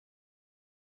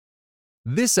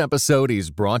This episode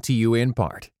is brought to you in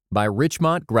part by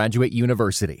Richmont Graduate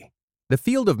University. The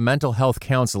field of mental health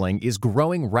counseling is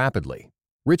growing rapidly.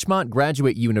 Richmont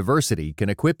Graduate University can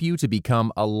equip you to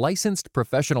become a licensed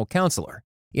professional counselor,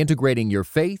 integrating your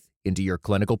faith into your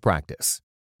clinical practice.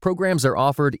 Programs are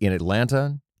offered in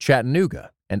Atlanta,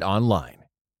 Chattanooga, and online.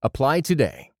 Apply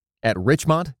today at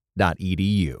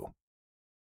richmont.edu.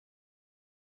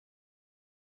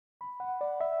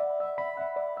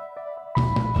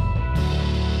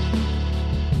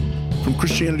 From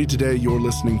Christianity Today, you're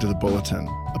listening to The Bulletin,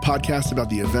 a podcast about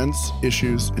the events,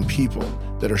 issues, and people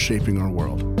that are shaping our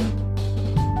world.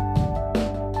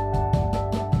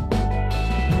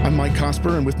 I'm Mike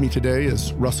Cosper, and with me today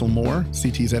is Russell Moore,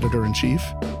 CT's editor-in-chief,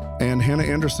 and Hannah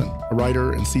Anderson, a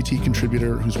writer and CT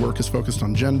contributor whose work is focused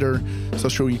on gender,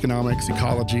 socioeconomics,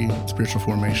 ecology, spiritual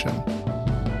formation.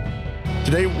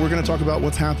 Today, we're going to talk about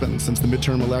what's happened since the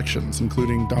midterm elections,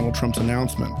 including Donald Trump's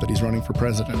announcement that he's running for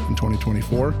president in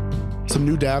 2024, some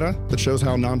new data that shows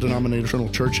how non-denominational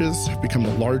churches have become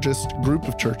the largest group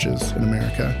of churches in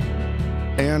America,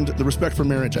 and the Respect for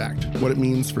Marriage Act, what it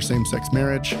means for same-sex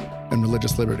marriage and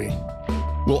religious liberty.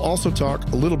 We'll also talk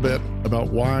a little bit about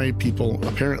why people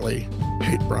apparently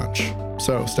hate brunch.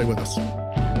 So stay with us.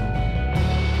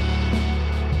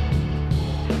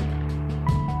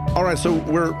 All right, so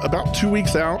we're about 2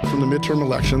 weeks out from the midterm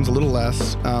elections, a little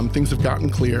less. Things have gotten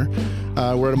clear.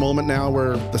 We're at a moment now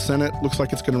where the Senate looks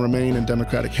like it's going to remain in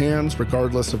Democratic hands,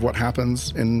 regardless of what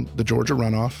happens in the Georgia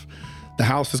runoff. The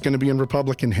House is going to be in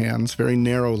Republican hands very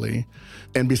narrowly.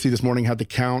 NBC this morning had the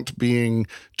count being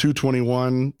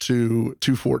 221 to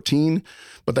 214,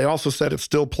 but they also said it's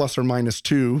still plus or minus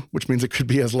 2, which means it could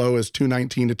be as low as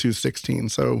 219 to 216.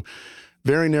 So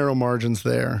very narrow margins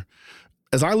there.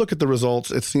 As I look at the results,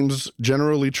 it seems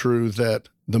generally true that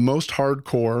the most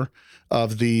hardcore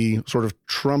of the sort of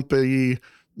Trumpy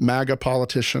MAGA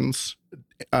politicians,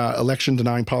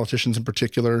 election-denying politicians in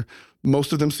particular,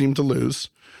 most of them seem to lose.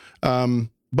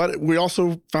 But we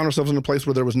also found ourselves in a place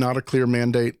where there was not a clear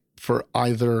mandate for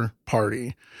either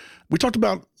party. We talked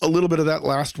about a little bit of that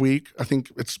last week. I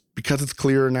think it's because it's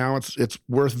clearer now, it's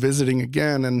worth visiting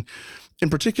again. And in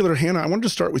particular, Hannah, I wanted to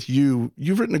start with you.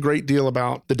 You've written a great deal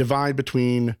about the divide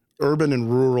between urban and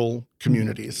rural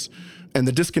communities and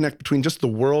the disconnect between just the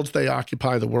worlds they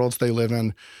occupy, the worlds they live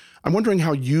in. I'm wondering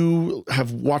how you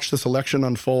have watched this election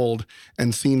unfold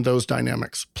and seen those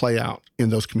dynamics play out in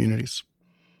those communities.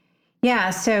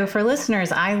 Yeah, so for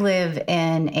listeners, I live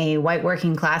in a white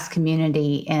working class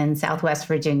community in Southwest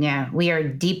Virginia. We are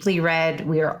deeply red.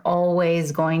 We are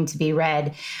always going to be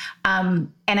red.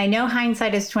 And I know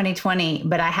hindsight is 2020,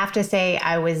 but I have to say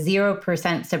I was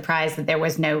 0% surprised that there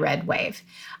was no red wave.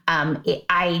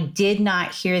 I did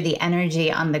not hear the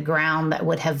energy on the ground that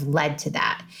would have led to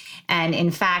that. And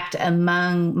in fact,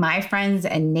 among my friends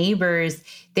and neighbors,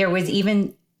 there was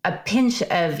even a pinch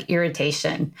of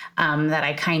irritation that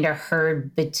I kind of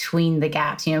heard between the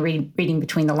gaps, reading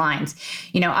between the lines.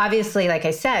 Obviously, like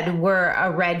I said, we're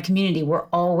a red community. We're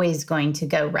always going to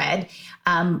go red.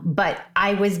 But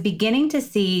I was beginning to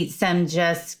see some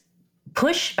just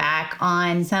pushback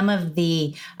on some of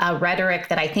the rhetoric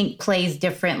that I think plays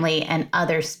differently in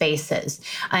other spaces.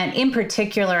 And in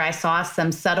particular, I saw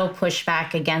some subtle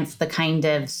pushback against the kind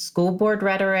of school board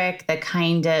rhetoric, the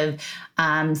kind of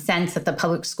sense that the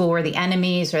public school were the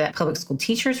enemies or that public school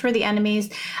teachers were the enemies.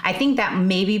 I think that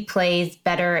maybe plays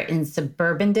better in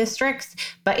suburban districts,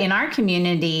 but in our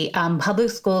community, public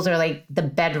schools are like the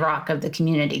bedrock of the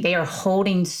community. They are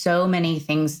holding so many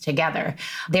things together.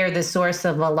 They're the source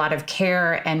of a lot of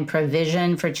care and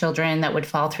provision for children that would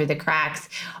fall through the cracks.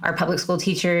 Our public school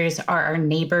teachers are our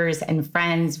neighbors and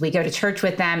friends. We go to church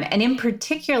with them. And in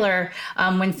particular,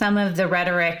 when some of the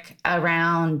rhetoric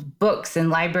around books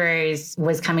and libraries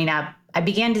was coming up, I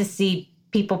began to see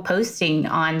people posting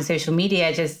on social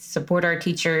media, just support our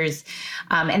teachers.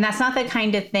 And that's not the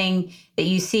kind of thing that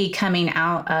you see coming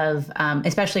out of,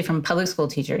 especially from public school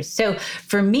teachers. So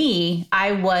for me,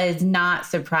 I was not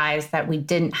surprised that we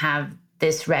didn't have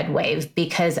this red wave,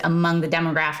 because among the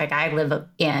demographic I live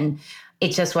in, it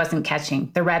just wasn't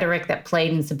catching. The rhetoric that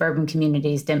played in suburban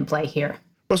communities didn't play here.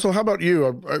 Russell, how about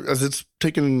you? As it's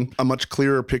taken a much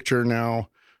clearer picture now,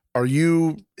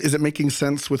 is it making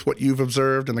sense with what you've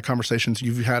observed and the conversations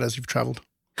you've had as you've traveled?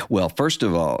 Well, first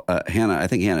of all, Hannah, I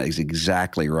think Hannah is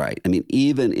exactly right. I mean,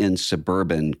 even in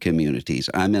suburban communities,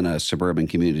 I'm in a suburban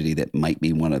community that might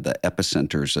be one of the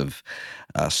epicenters of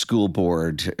school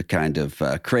board kind of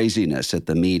craziness at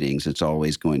the meetings. It's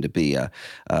always going to be a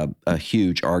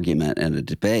huge argument and a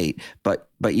debate. But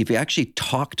if you actually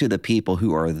talk to the people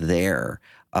who are there,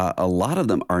 a lot of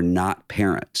them are not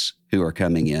parents who are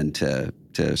coming in to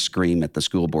to scream at the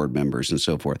school board members and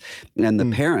so forth. And the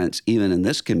parents, even in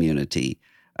this community,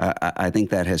 I think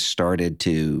that has started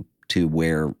to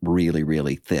wear really,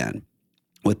 really thin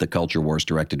with the culture wars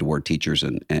directed toward teachers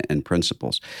and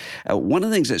principals. One of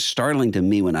the things that's startling to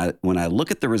me when I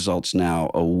look at the results now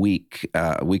a week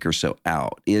or so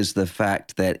out is the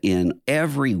fact that in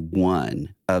every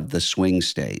one of the swing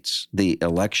states, the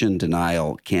election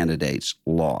denial candidates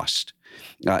lost.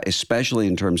 Especially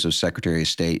in terms of Secretary of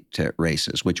State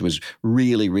races, which was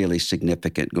really, really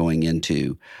significant going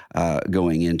into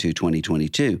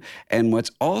 2022. And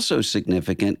what's also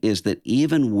significant is that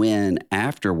even when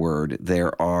afterward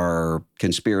there are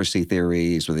conspiracy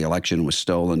theories or the election was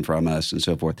stolen from us and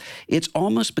so forth, it's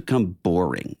almost become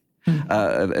boring.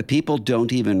 People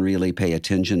don't even really pay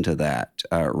attention to that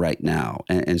right now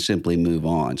and simply move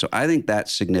on. So I think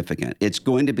that's significant. It's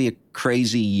going to be a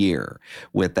crazy year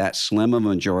with that slim a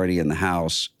majority in the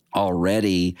House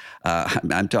already.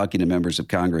 I'm talking to members of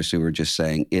Congress who are just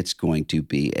saying it's going to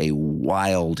be a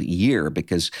wild year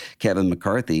because Kevin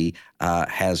McCarthy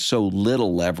has so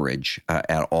little leverage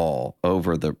at all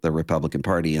over the Republican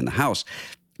Party in the House.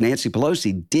 Nancy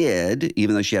Pelosi did,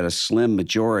 even though she had a slim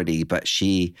majority, but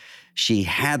she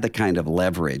had the kind of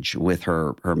leverage with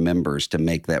her members to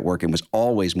make that work and was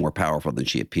always more powerful than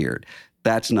she appeared.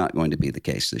 That's not going to be the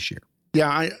case this year.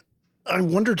 Yeah, I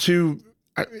wonder too,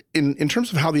 in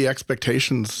terms of how the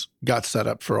expectations got set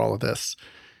up for all of this,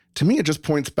 to me it just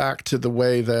points back to the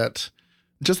way that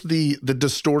just the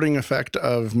distorting effect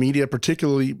of media,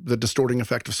 particularly the distorting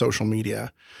effect of social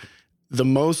media, the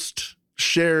most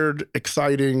shared,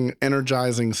 exciting,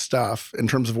 energizing stuff in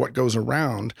terms of what goes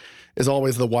around is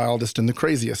always the wildest and the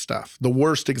craziest stuff. The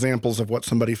worst examples of what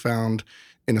somebody found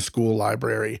in a school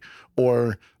library,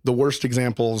 or the worst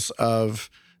examples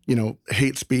of,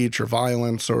 hate speech or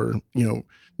violence or,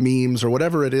 memes or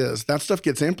whatever it is. That stuff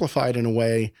gets amplified in a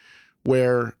way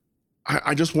where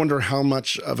I just wonder how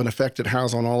much of an effect it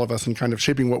has on all of us in kind of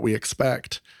shaping what we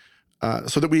expect.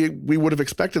 So that we would have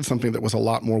expected something that was a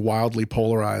lot more wildly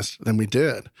polarized than we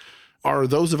did. Are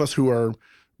those of us who are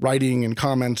writing and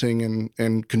commenting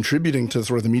and contributing to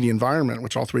sort of the media environment,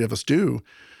 which all three of us do,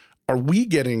 are we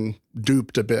getting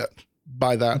duped a bit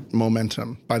by that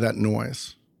momentum, by that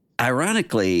noise?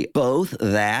 Ironically, both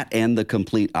that and the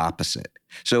complete opposite.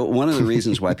 So one of the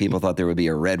reasons why people thought there would be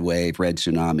a red wave, red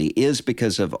tsunami, is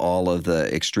because of all of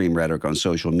the extreme rhetoric on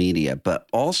social media, but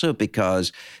also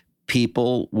because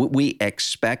we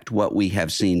expect what we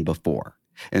have seen before.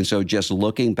 And so just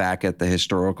looking back at the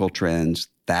historical trends,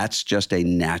 that's just a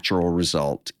natural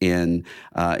result in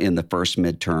the first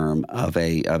midterm of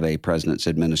a president's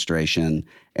administration.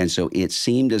 And so it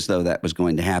seemed as though that was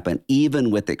going to happen,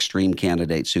 even with extreme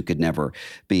candidates who could never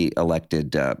be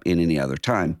elected in any other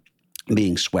time,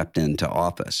 being swept into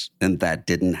office. And that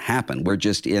didn't happen. We're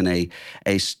just in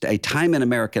a time in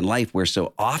American life where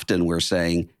so often we're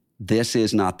saying, this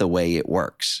is not the way it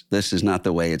works. This is not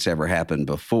the way it's ever happened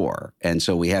before. And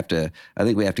so I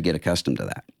think we have to get accustomed to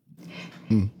that.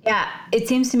 Yeah, it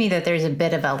seems to me that there's a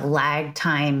bit of a lag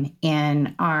time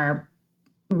in our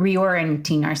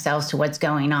reorienting ourselves to what's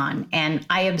going on. And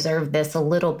I observed this a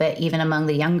little bit even among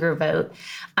the younger vote.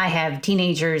 I have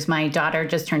teenagers. My daughter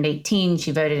just turned 18.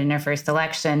 She voted in her first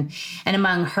election. And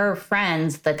among her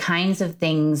friends, the kinds of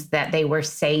things that they were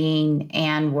saying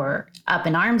and were up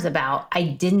in arms about, I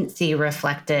didn't see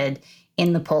reflected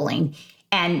in the polling.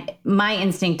 And my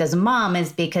instinct as a mom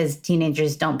is because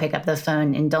teenagers don't pick up the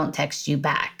phone and don't text you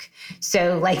back.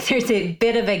 So there's a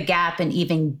bit of a gap in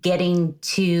even getting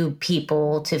to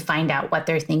people to find out what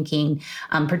they're thinking,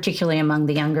 particularly among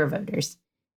the younger voters.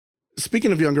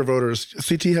 Speaking of younger voters,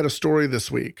 CT had a story this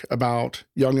week about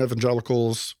young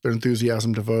evangelicals, their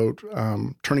enthusiasm to vote,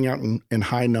 turning out in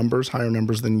high numbers, higher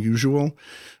numbers than usual.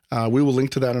 We will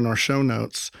link to that in our show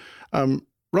notes.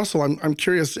 Russell, I'm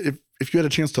curious if you had a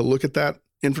chance to look at that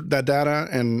data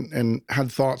and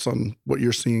had thoughts on what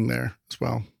you're seeing there as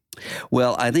well.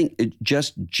 Well, I think I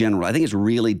think it's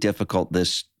really difficult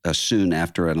this soon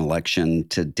after an election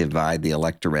to divide the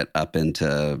electorate up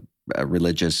into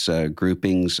religious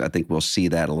groupings. I think we'll see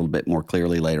that a little bit more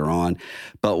clearly later on.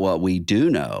 But what we do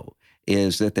know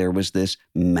is that there was this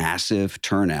massive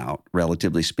turnout,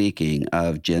 relatively speaking,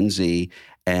 of Gen Z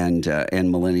and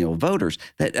millennial voters.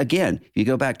 That, again, you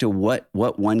go back to what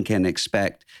one can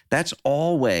expect, that's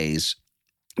always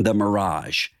the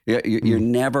mirage. You're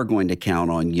never going to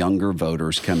count on younger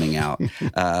voters coming out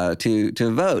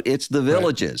to vote. It's the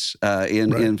villages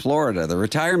in Florida, the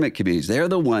retirement communities. They're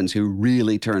the ones who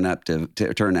really turn out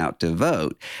to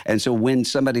vote. And so when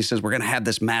somebody says we're going to have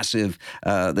this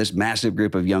massive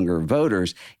group of younger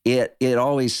voters, it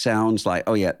always sounds like,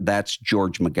 oh yeah, that's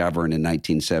George McGovern in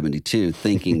 1972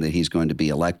 thinking that he's going to be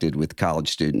elected with college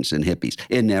students and hippies.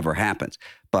 It never happens,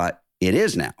 but it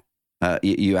is now.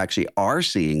 You actually are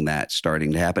seeing that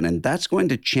starting to happen, and that's going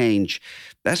to change.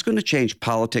 That's going to change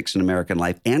politics in American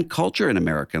life and culture in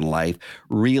American life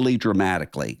really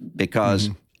dramatically.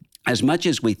 Because as much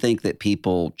as we think that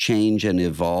people change and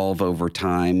evolve over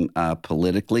time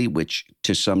politically, which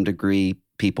to some degree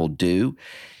people do,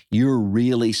 you're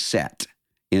really set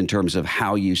in terms of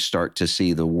how you start to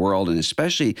see the world, and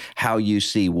especially how you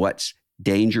see what's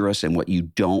dangerous and what you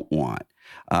don't want.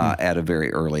 At a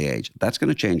very early age. That's going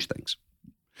to change things.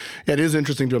 It is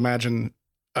interesting to imagine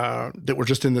that we're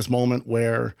just in this moment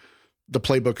where the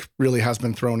playbook really has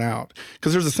been thrown out.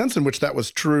 Because there's a sense in which that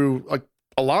was true. Like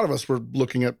a lot of us were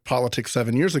looking at politics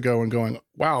 7 years ago and going,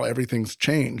 wow, everything's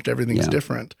changed. Everything's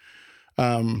different.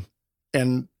 And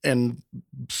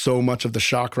so much of the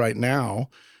shock right now,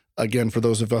 again, for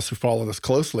those of us who follow this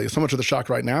closely, so much of the shock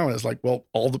right now is like, well,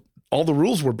 all the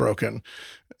rules were broken.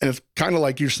 And it's kind of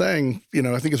like you're saying,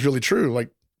 I think it's really true.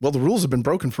 Like, well, the rules have been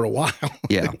broken for a while.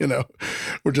 Yeah.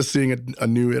 We're just seeing a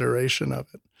new iteration of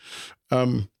it.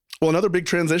 Well, another big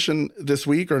transition this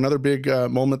week, or another big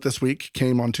moment this week,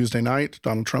 came on Tuesday night.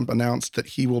 Donald Trump announced that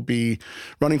he will be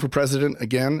running for president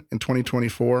again in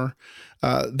 2024.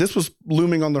 This was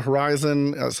looming on the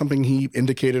horizon, something he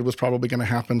indicated was probably going to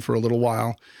happen for a little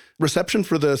while. Reception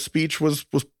for the speech was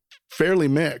fairly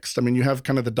mixed. I mean, you have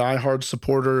kind of the diehard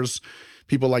supporters.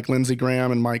 People like Lindsey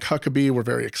Graham and Mike Huckabee were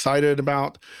very excited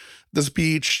about the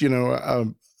speech.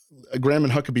 Graham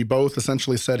and Huckabee both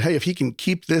essentially said, hey, if he can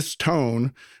keep this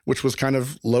tone, which was kind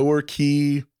of lower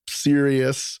key,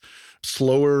 serious,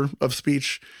 slower of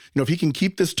speech, if he can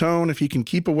keep this tone, if he can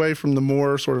keep away from the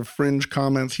more sort of fringe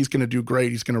comments, he's going to do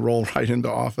great. He's going to roll right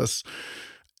into office.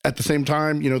 At the same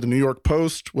time, the New York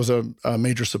Post was a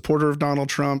major supporter of Donald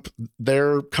Trump.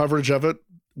 Their coverage of it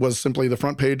was simply the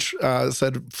front page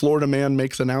said, Florida man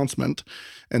makes announcement,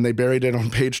 and they buried it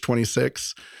on page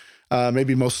 26.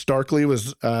 Maybe most starkly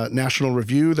was National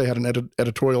Review. They had an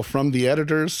editorial from the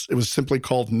editors. It was simply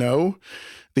called No.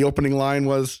 The opening line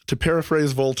was, to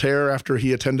paraphrase Voltaire after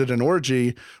he attended an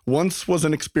orgy, once was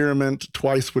an experiment,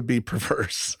 twice would be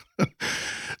perverse.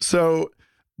 So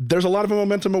there's a lot of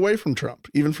momentum away from Trump,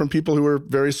 even from people who were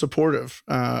very supportive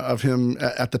of him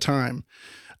at the time.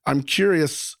 I'm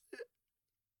curious,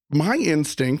 my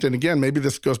instinct, and again, maybe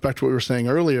this goes back to what we were saying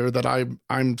earlier, that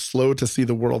I'm slow to see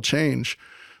the world change.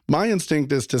 My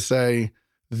instinct is to say,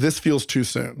 this feels too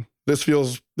soon. This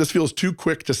feels too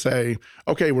quick to say,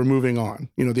 okay, we're moving on.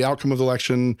 The outcome of the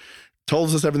election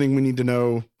tells us everything we need to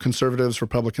know. Conservatives,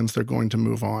 Republicans, they're going to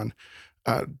move on.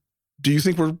 Do you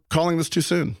think we're calling this too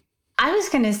soon? I was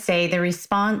going to say the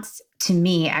response to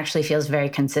me actually feels very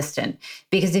consistent,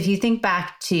 because if you think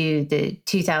back to the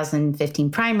 2015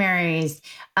 primaries,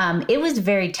 it was a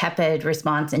very tepid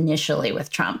response initially with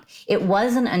Trump. It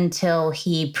wasn't until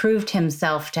he proved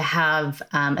himself to have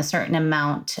a certain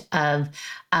amount of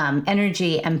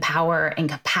energy and power and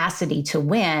capacity to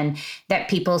win that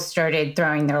people started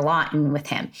throwing their lot in with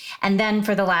him. And then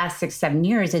for the last 6-7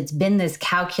 years, it's been this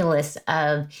calculus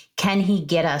of, can he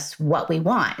get us what we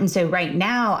want? And so right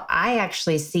now, I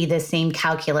actually see the same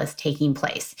calculus taking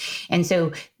place. And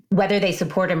so whether they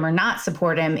support him or not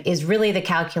support him is really the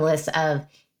calculus of,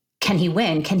 can he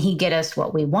win? Can he get us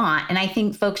what we want? And I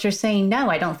think folks are saying, no,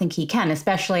 I don't think he can,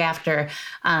 especially after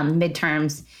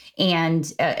midterms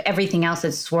and everything else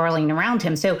that's swirling around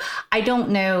him. So I don't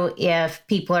know if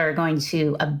people are going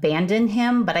to abandon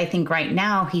him, but I think right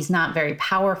now he's not very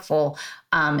powerful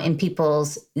in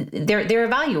people's, they're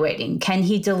evaluating, can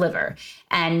he deliver?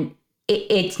 And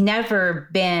it's never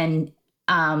been,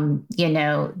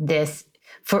 this,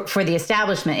 for the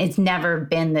establishment, it's never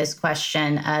been this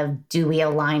question of, do we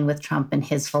align with Trump and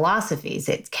his philosophies?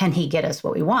 It's, can he get us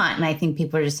what we want? And I think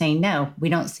people are just saying, no, we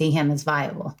don't see him as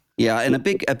viable. Yeah, and a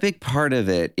big part of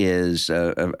it is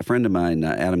a friend of mine,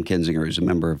 Adam Kinzinger, who's a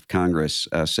member of Congress,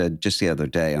 said just the other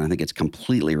day, and I think it's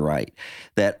completely right,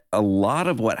 that a lot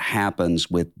of what happens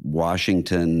with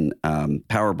Washington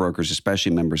power brokers,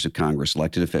 especially members of Congress,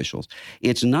 elected officials,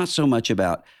 it's not so much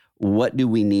about what do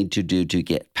we need to do to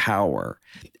get power,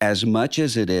 as much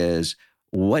as it is,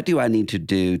 what do I need to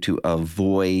do to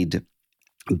avoid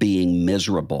being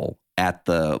miserable at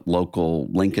the local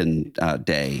Lincoln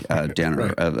Day dinner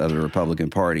Right. of the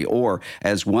Republican Party. Or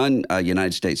as one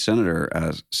United States senator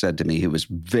said to me, who was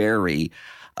very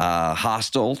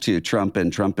hostile to Trump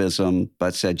and Trumpism,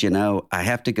 but said, I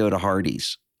have to go to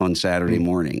Hardee's on Saturday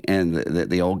morning, and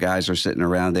the old guys are sitting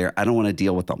around there. I don't want to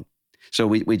deal with them. So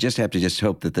we just have to just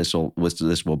hope that this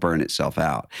will burn itself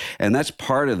out. And that's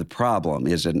part of the problem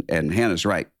is, and Hannah's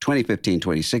right, 2015,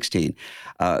 2016,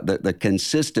 the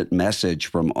consistent message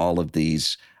from all of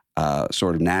these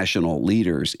sort of national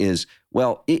leaders is,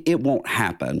 well, it won't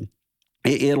happen.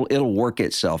 It'll work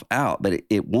itself out, but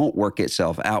it won't work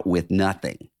itself out with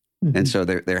nothing. Mm-hmm. And so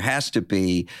there has to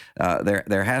be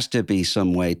there has to be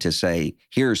some way to say,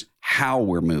 here's how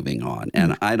we're moving on.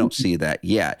 And I don't see that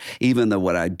yet, even though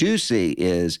what I do see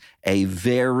is a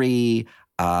very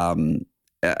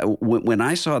when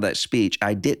I saw that speech,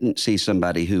 I didn't see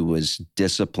somebody who was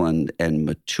disciplined and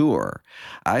mature.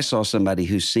 I saw somebody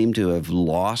who seemed to have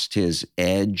lost his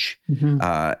edge and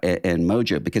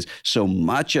mojo, because so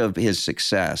much of his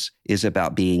success is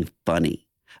about being funny,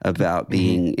 about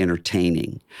being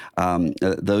entertaining,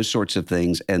 those sorts of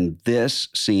things. And this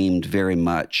seemed very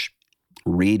much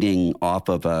reading off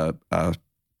of a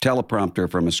teleprompter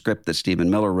from a script that Stephen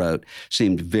Miller wrote,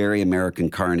 seemed very American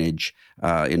Carnage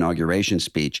inauguration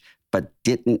speech, but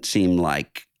didn't seem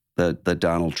like the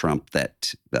Donald Trump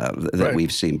that Right.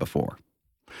 we've seen before.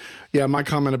 Yeah, my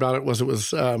comment about it was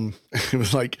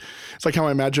it's like how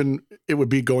I imagine it would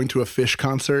be going to a Fish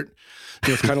concert.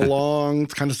 It's kind of long,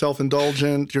 it's kind of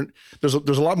self-indulgent. There's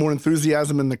a lot more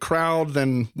enthusiasm in the crowd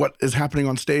than what is happening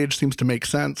on stage seems to make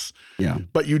sense. Yeah.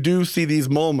 But you do see these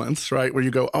moments, right, where you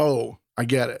go, oh, I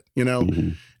get it,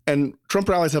 And Trump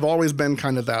rallies have always been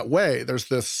kind of that way. There's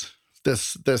this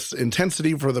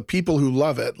intensity for the people who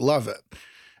love it.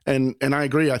 And I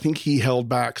agree. I think he held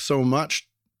back so much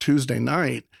Tuesday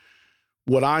night.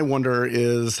 What I wonder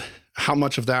is how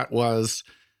much of that was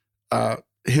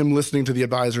him listening to the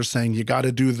advisors saying, you got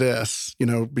to do this,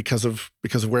 because of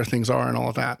where things are and all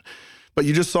of that. But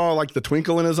you just saw like the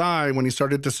twinkle in his eye when he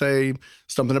started to say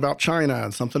something about China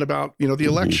and something about, the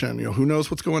election, who knows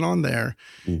what's going on there.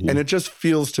 And it just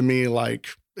feels to me like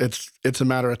it's a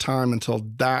matter of time until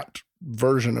that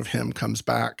version of him comes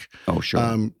back. Oh,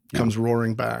 sure. Comes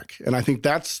roaring back. And I think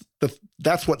that's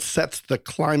what sets the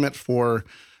climate for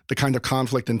the kind of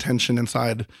conflict and tension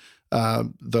inside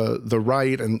the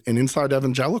right and inside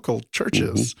evangelical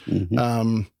churches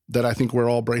that I think we're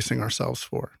all bracing ourselves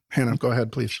for. Hannah, go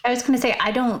ahead, please. I was going to say,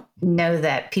 I don't know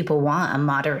that people want a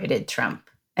moderated Trump.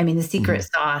 I mean, the secret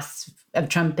sauce of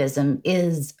Trumpism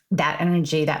is that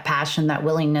energy, that passion, that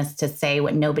willingness to say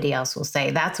what nobody else will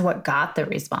say. That's what got the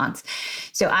response.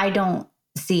 So I don't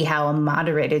see how a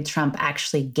moderated Trump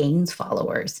actually gains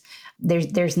followers.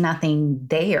 There's nothing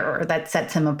there that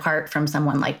sets him apart from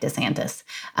someone like DeSantis.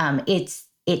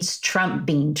 It's Trump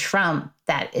being Trump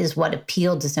that is what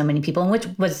appealed to so many people, and which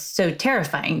was so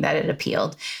terrifying that it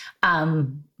appealed.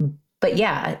 But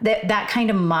yeah, that kind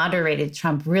of moderated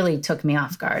Trump really took me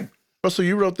off guard. Well, so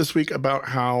you wrote this week about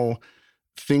how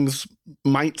things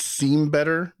might seem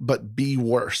better, but be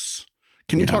worse.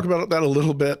 Can you talk about that a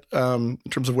little bit in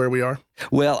terms of where we are?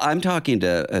 Well, I'm talking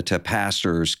to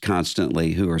pastors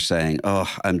constantly who are saying, oh,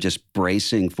 I'm just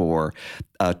bracing for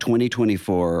a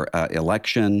 2024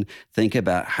 election. Think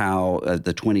about how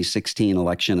the 2016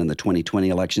 election and the 2020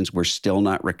 elections, we're still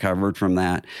not recovered from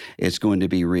that. It's going to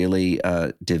be really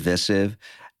divisive.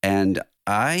 And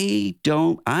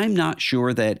I'm not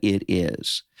sure that it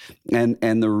is.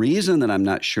 And the reason that I'm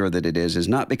not sure that it is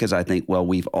not because I think, well,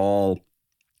 we've all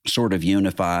sort of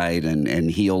unified and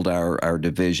healed our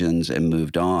divisions and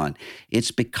moved on.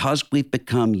 It's because we've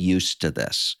become used to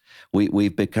this.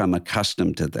 We've become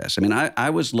accustomed to this. I mean, I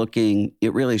was looking,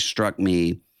 it really struck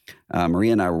me,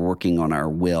 Maria and I were working on our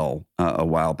will a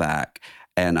while back,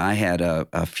 and I had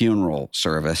a funeral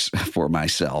service for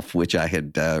myself, which I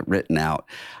had written out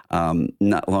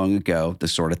not long ago, the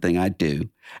sort of thing I do.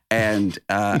 And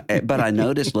but I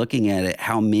noticed looking at it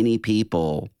how many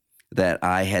people that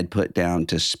I had put down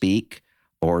to speak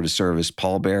or to serve as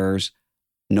pallbearers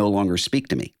no longer speak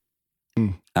to me.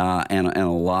 And a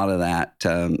lot of that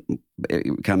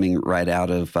coming right out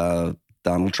of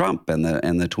Donald Trump and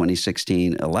the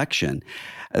 2016 election.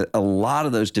 A lot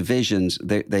of those divisions,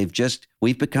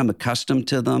 we've become accustomed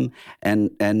to them.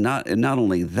 And not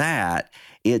only that,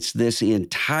 it's this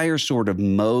entire sort of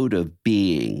mode of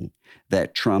being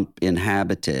that Trump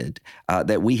inhabited,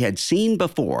 that we had seen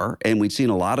before, and we'd seen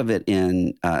a lot of it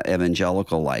in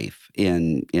evangelical life,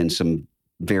 in some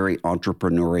very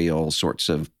entrepreneurial sorts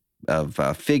of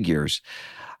figures,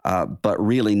 but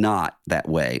really not that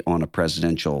way on a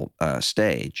presidential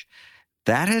stage.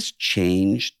 that has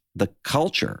changed the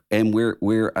culture, and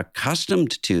we're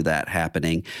accustomed to that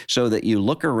happening, so that you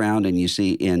look around and you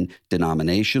see in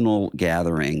denominational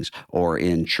gatherings or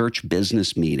in church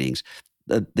business meetings,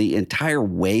 the entire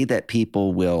way that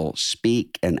people will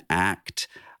speak and act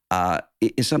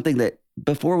is something that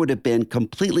before would have been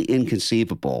completely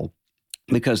inconceivable,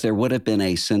 because there would have been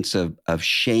a sense of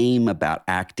shame about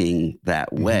acting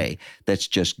that way that's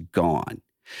just gone.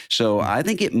 So I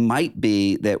think it might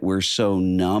be that we're so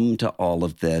numb to all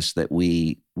of this that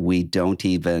we don't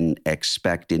even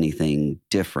expect anything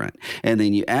different. And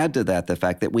then you add to that the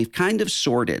fact that we've kind of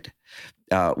sorted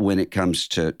when it comes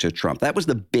to Trump. That was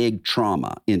the big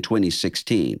trauma in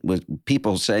 2016, was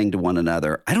people saying to one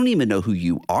another, I don't even know who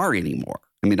you are anymore.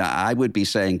 I mean, I would be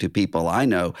saying to people I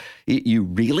know, you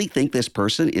really think this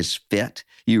person is fit?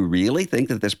 You really think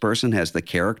that this person has the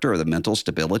character or the mental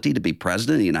stability to be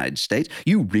president of the United States?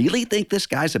 You really think this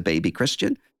guy's a baby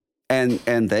Christian?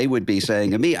 And they would be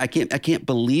saying to me, I can't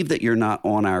believe that you're not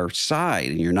on our side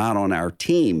and you're not on our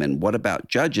team. And what about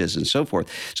judges and so forth?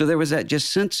 So there was that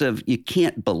just sense of you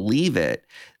can't believe it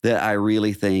that I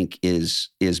really think is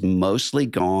mostly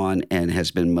gone and has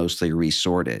been mostly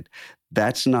resorted.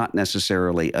 That's not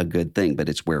necessarily a good thing, but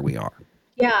it's where we are.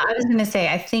 Yeah, I was going to say,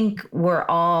 I think we're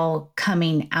all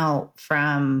coming out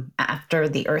from after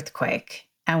the earthquake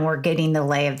and we're getting the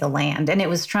lay of the land. And it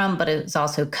was Trump, but it was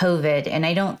also COVID. And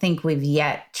I don't think we've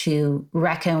yet to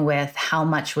reckon with how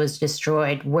much was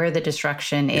destroyed, where the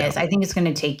destruction is. I think it's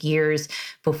going to take years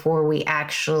before we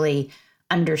actually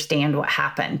understand what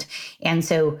happened. And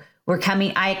so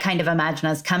I kind of imagine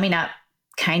us coming up,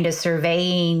 kind of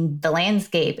surveying the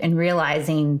landscape and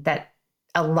realizing that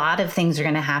a lot of things are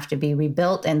going to have to be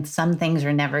rebuilt and some things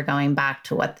are never going back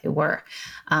to what they were.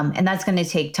 And that's going to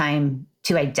take time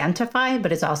to identify,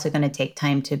 but it's also going to take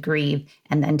time to grieve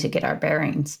and then to get our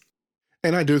bearings.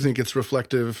 And I do think it's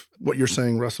reflective, what you're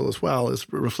saying, Russell, as well,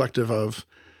 is reflective of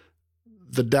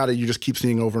the data you just keep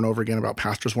seeing over and over again about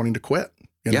pastors wanting to quit,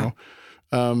 you know?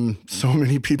 So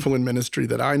many people in ministry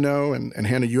that I know, and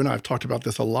Hannah, you and I have talked about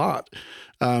this a lot,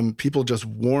 people just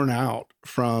worn out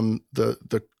from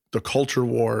the culture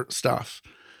war stuff.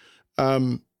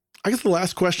 I guess the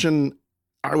last question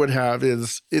I would have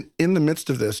is, in the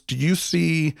midst of this, do you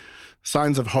see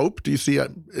signs of hope? Do you see,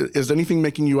 is anything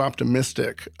making you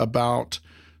optimistic about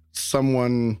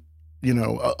someone,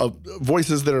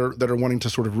 voices that are wanting to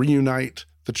sort of reunite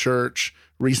the church,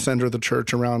 recenter the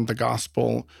church around the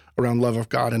gospel, around love of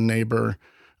God and neighbor,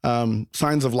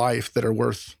 signs of life that are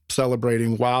worth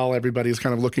celebrating while everybody's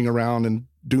kind of looking around and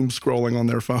doom scrolling on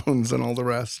their phones and all the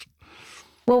rest?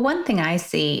 Well, one thing I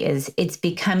see is it's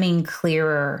becoming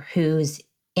clearer who's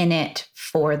in it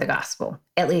for the gospel,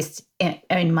 at least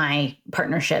in my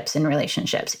partnerships and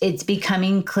relationships. It's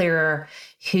becoming clearer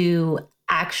who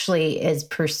actually is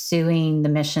pursuing the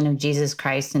mission of Jesus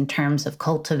Christ in terms of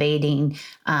cultivating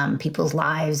people's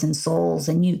lives and souls.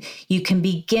 And you can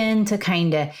begin to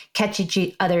kind of catch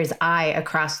each other's eye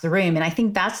across the room. And I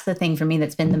think that's the thing for me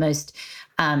that's been the most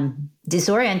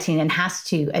disorienting and has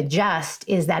to adjust,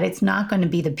 is that it's not going to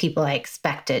be the people I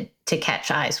expected to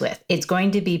catch eyes with. It's going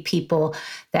to be people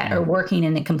that are working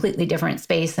in a completely different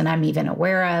space than I'm even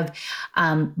aware of,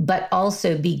 but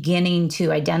also beginning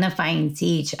to identify and see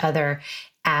each other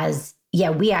as,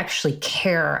 we actually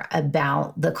care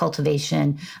about the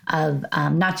cultivation of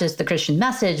not just the Christian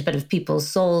message, but of people's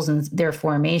souls and their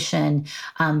formation,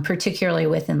 particularly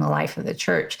within the life of the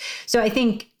church. So I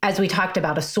think, as we talked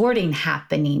about a sorting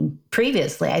happening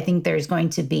previously, I think there's going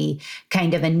to be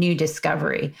kind of a new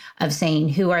discovery of saying,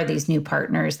 who are these new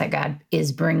partners that God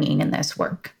is bringing in this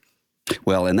work?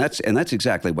 Well, and that's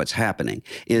exactly what's happening.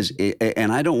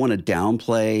 And I don't want to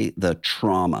downplay the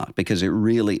trauma, because it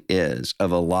really is,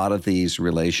 of a lot of these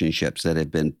relationships that have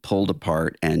been pulled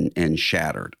apart and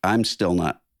shattered. I'm still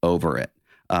not over it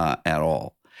at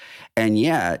all. And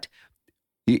yet,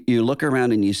 you look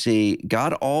around and you see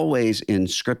God always in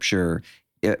Scripture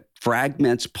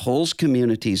fragments, pulls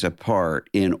communities apart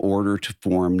in order to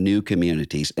form new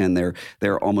communities. And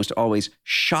they're almost always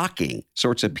shocking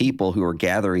sorts of people who are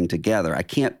gathering together. I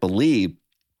can't believe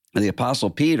the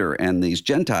Apostle Peter and these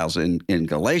Gentiles in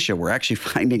Galatia were actually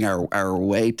finding our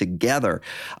way together.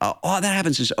 That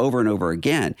happens just over and over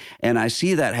again. And I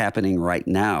see that happening right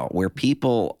now, where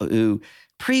people who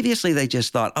previously they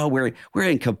just thought, we're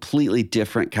in completely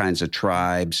different kinds of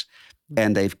tribes.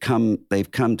 And they've come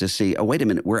to see, wait a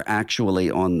minute, we're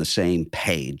actually on the same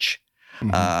page.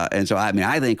 Mm-hmm. And so,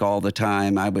 I think all the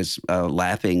time, I was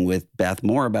laughing with Beth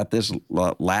Moore about this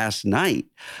last night,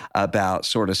 about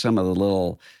sort of some of the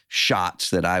little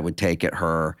shots that I would take at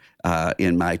her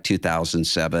in my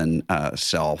 2007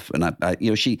 self. And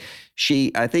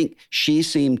I think she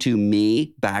seemed to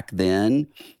me back then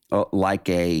like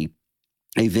a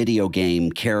video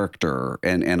game character,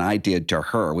 and I did to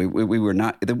her. We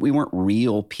weren't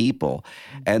real people.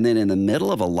 And then in the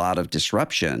middle of a lot of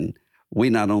disruption, we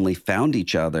not only found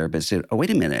each other, but said, oh, wait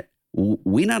a minute.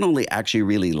 We not only actually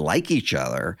really like each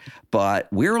other, but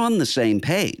we're on the same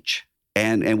page.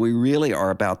 And we really are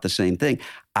about the same thing.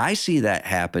 I see that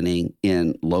happening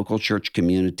in local church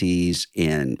communities,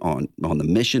 on the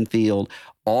mission field,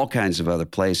 all kinds of other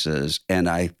places. And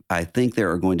I think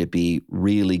there are going to be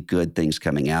really good things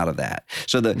coming out of that.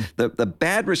 So the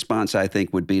bad response, I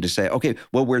think, would be to say, okay,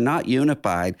 well, we're not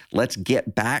unified. Let's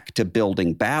get back to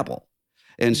building Babel.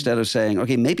 Instead of saying,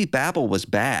 okay, maybe Babel was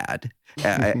bad.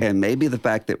 And maybe the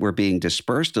fact that we're being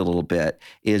dispersed a little bit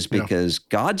is because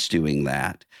God's doing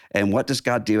that. And what does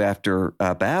God do after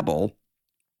Babel?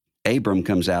 Abram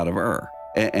comes out of Ur,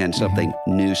 and something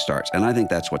new starts. And I think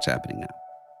that's what's happening now.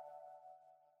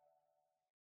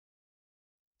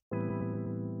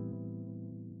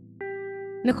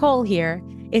 Nicole here.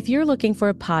 If you're looking for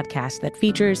a podcast that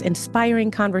features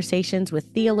inspiring conversations with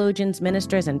theologians,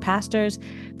 ministers, and pastors,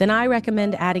 then I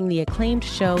recommend adding the acclaimed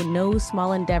show No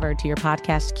Small Endeavor to your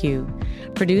podcast queue.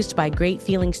 Produced by Great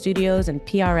Feeling Studios and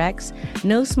PRX,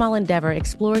 No Small Endeavor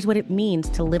explores what it means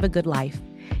to live a good life.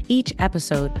 Each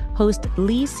episode, host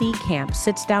Lee C. Camp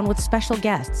sits down with special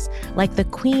guests like the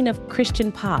queen of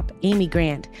Christian pop, Amy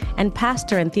Grant, and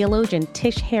pastor and theologian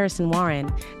Tish Harrison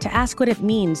Warren to ask what it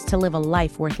means to live a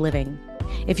life worth living.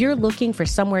 If you're looking for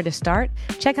somewhere to start,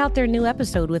 check out their new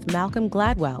episode with Malcolm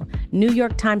Gladwell, New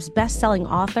York Times bestselling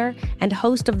author and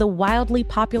host of the wildly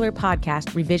popular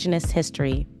podcast Revisionist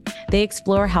History. They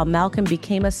explore how Malcolm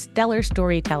became a stellar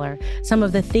storyteller, some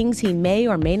of the things he may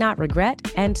or may not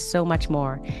regret, and so much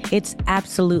more. It's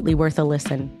absolutely worth a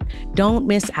listen. Don't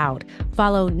miss out.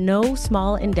 Follow No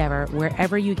Small Endeavor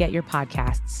wherever you get your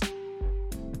podcasts.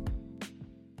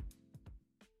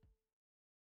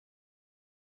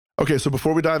 Okay, so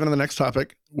before we dive into the next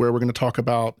topic, where we're going to talk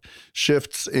about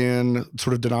shifts in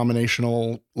sort of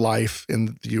denominational life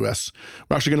in the U.S.,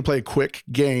 we're actually going to play a quick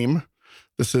game.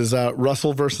 This is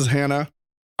Russell versus Hannah.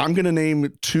 I'm going to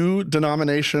name two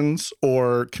denominations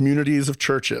or communities of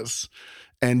churches,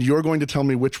 and you're going to tell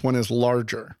me which one is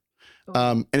larger.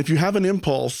 And if you have an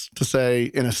impulse to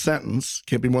say in a sentence,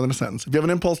 can't be more than a sentence, if you have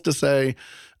an impulse to say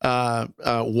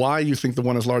why you think the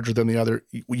one is larger than the other,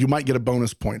 you might get a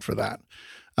bonus point for that.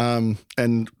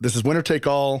 And this is winner take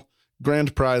all,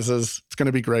 grand prizes. It's going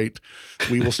to be great.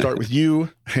 We will start with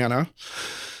you, Hannah.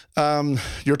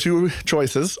 Your two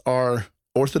choices are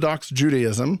Orthodox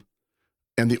Judaism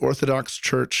and the Orthodox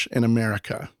Church in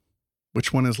America.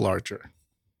 Which one is larger?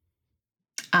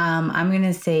 I'm going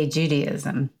to say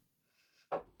Judaism.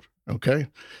 Okay.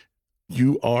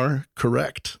 You are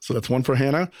correct. So that's one for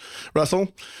Hannah.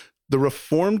 Russell, the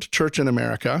Reformed Church in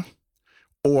America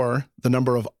or the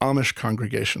number of Amish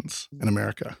congregations in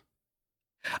America?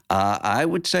 I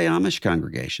would say Amish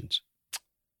congregations.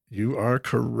 You are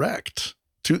correct.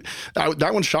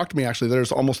 That one shocked me, actually.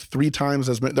 There's almost three times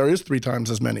as many. There is three times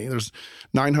as many. There's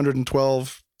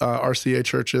 912 RCA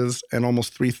churches and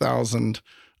almost 3,000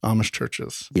 Amish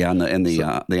churches. Yeah, and the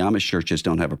Amish churches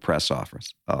don't have a press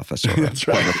office or that's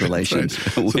right, public relations.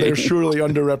 That's right. So they're surely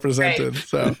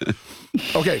underrepresented. Right.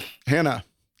 So, okay, Hannah,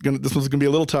 this one's going to be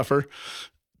a little tougher.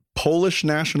 Polish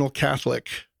National Catholic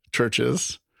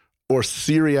churches or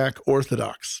Syriac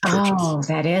Orthodox churches? Oh,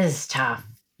 that is tough.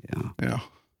 Yeah.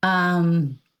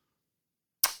 I'm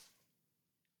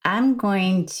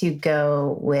going to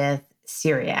go with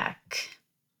Syriac.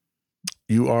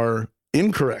 You are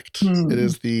incorrect. It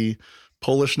is the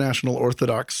Polish National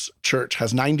Orthodox Church,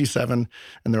 has 97,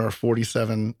 and there are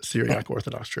 47 Syriac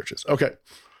Orthodox churches. Okay,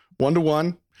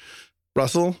 1-1.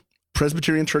 Russell,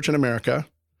 Presbyterian Church in America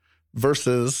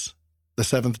versus the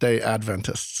Seventh-day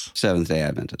Adventists. Seventh-day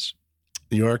Adventists.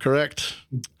 You are correct.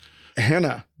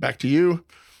 Hannah, back to you.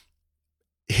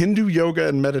 Hindu yoga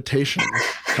and meditation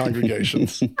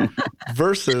congregations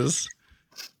versus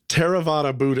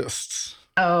Theravada Buddhists.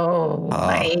 Oh,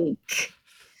 Mike.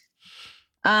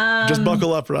 Just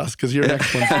buckle up, Russ, because your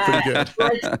next one's pretty good.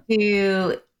 Let's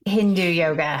do Hindu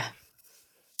yoga.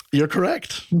 You're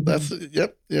correct. That's,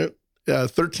 yep.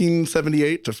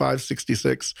 1378 to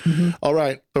 566. All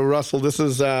right. So, Russell, this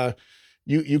is,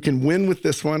 you can win with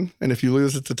this one, and if you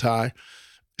lose, it's a tie.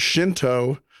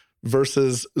 Shinto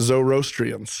versus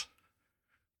Zoroastrians.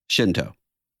 Shinto.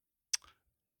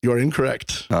 You are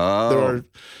incorrect. Oh.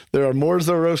 There are more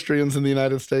Zoroastrians in the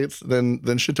United States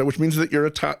than Shinto, which means that you're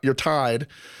tied.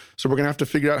 So we're going to have to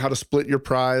figure out how to split your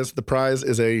prize. The prize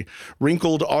is a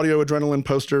wrinkled audio adrenaline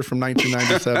poster from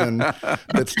 1997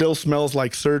 that still smells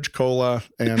like Surge Cola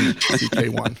and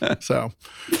CK1. So,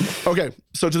 okay.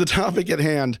 So to the topic at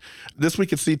hand, this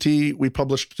week at CT, we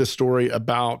published this story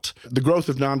about the growth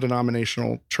of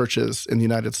non-denominational churches in the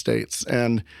United States.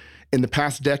 And in the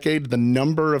past decade, the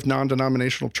number of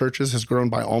non-denominational churches has grown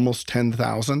by almost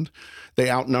 10,000. They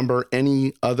outnumber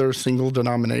any other single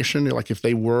denomination. Like if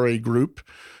they were a group,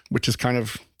 which is kind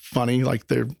of funny, like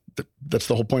that's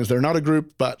the whole point, is they're not a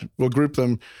group, but we'll group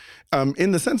them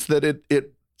in the sense that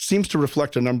it seems to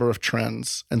reflect a number of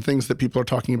trends and things that people are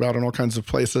talking about in all kinds of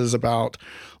places about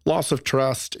loss of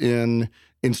trust in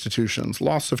institutions,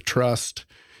 loss of trust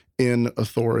in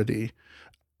authority.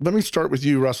 Let me start with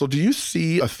you, Russell. Do you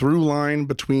see a through line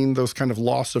between those kind of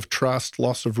loss of trust,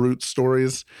 loss of root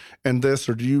stories and this,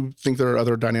 or do you think there are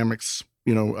other dynamics,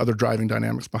 other driving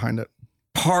dynamics behind it?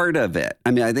 Part of it.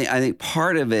 I mean, I think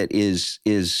part of it is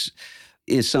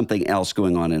something else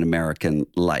going on in American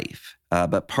life.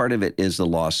 But part of it is the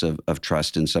loss of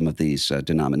trust in some of these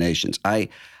denominations.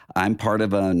 I'm part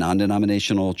of a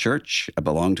non-denominational church. I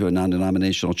belong to a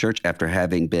non-denominational church after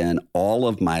having been all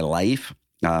of my life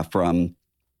from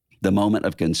the moment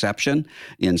of conception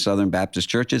in Southern Baptist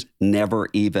churches, never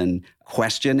even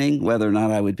questioning whether or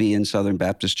not I would be in Southern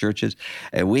Baptist churches.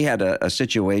 And we had a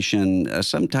situation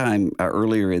sometime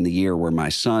earlier in the year where my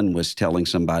son was telling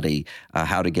somebody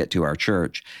how to get to our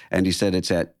church. And he said,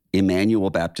 it's at Emmanuel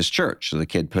Baptist Church. So the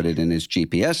kid put it in his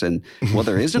GPS and, well,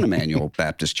 there is an Emmanuel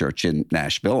Baptist Church in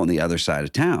Nashville on the other side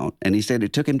of town. And he said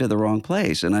it took him to the wrong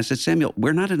place. And I said, Samuel,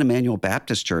 we're not at Emmanuel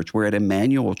Baptist Church. We're at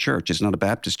Emmanuel Church. It's not a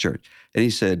Baptist church. And he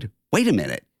said, wait a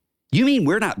minute. You mean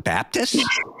we're not Baptists?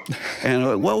 And I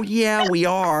went, well, yeah, we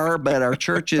are, but our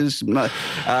church is.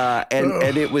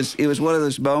 And it was one of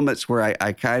those moments where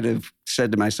I kind of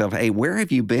said to myself, hey, where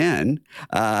have you been?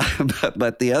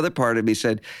 But the other part of me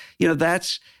said,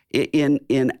 that's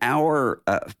in our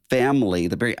family,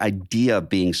 the very idea of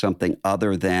being something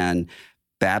other than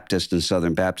Baptist and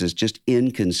Southern Baptist, just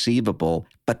inconceivable.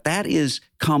 But that is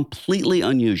completely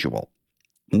unusual.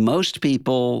 Most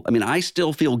people, I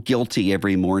still feel guilty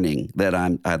every morning that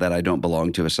I don't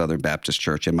belong to a Southern Baptist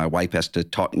church, and my wife has to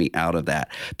talk me out of that.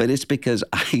 But it's because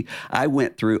I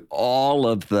went through all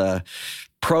of the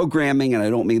programming, and I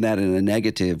don't mean that in a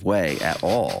negative way at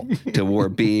all,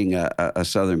 toward being a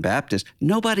Southern Baptist.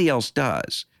 Nobody else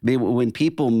does. When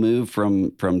people move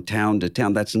from town to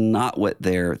town, that's not what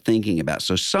they're thinking about.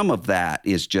 So some of that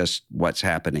is just what's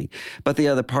happening. But the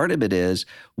other part of it is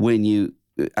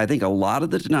I think a lot of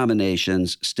the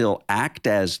denominations still act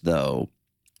as though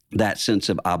that sense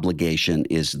of obligation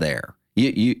is there.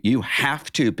 You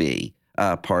have to be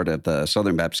part of the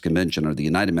Southern Baptist Convention or the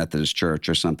United Methodist Church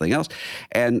or something else.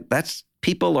 And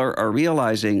people are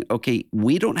realizing, okay,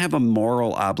 we don't have a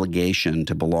moral obligation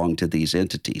to belong to these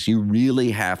entities. You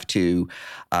really have to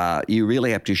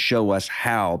show us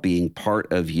how being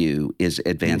part of you is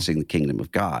advancing the kingdom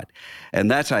of God. And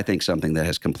that's, I think, something that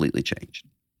has completely changed.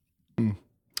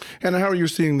 And how are you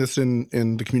seeing this in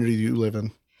the community you live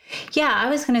in? Yeah, I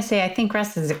was going to say, I think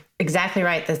Russ is exactly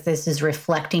right that this is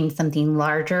reflecting something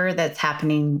larger that's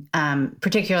happening,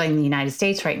 particularly in the United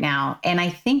States right now. And I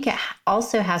think it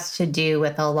also has to do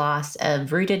with a loss of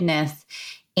rootedness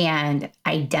and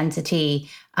identity,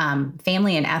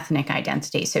 family and ethnic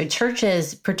identity. So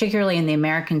churches, particularly in the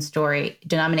American story,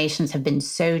 denominations have been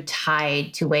so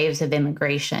tied to waves of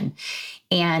immigration.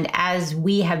 And as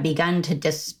we have begun to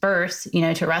disperse,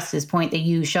 to Russ's point, that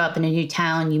you show up in a new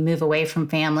town, you move away from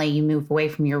family, you move away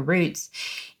from your roots,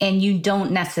 and you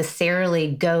don't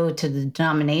necessarily go to the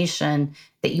denomination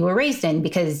that you were raised in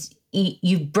because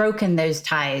you've broken those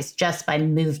ties just by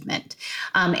movement.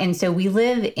 And so we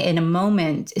live in a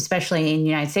moment, especially in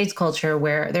United States culture,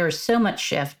 where there is so much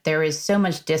shift, there is so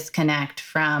much disconnect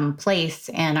from place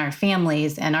and our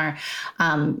families and our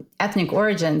ethnic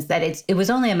origins that it was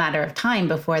only a matter of time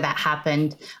before that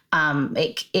happened.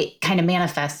 It kind of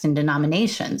manifests in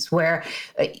denominations where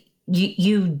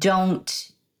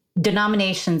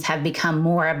denominations have become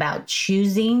more about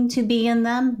choosing to be in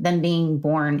them than being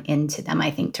born into them,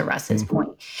 I think, to Russ's point.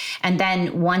 And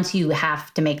then once you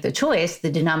have to make the choice,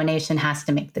 the denomination has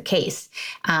to make the case.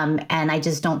 And I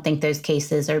just don't think those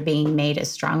cases are being made as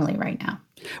strongly right now.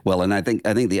 Well, and I think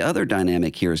the other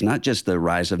dynamic here is not just the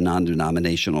rise of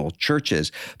non-denominational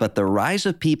churches, but the rise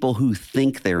of people who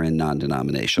think they're in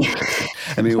non-denominational churches.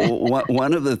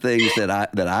 One of the things that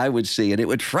I would see, and it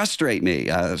would frustrate me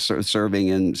serving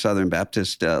in Southern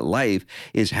Baptist life,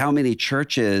 is how many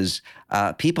churches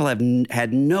people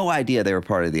had no idea they were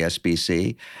part of the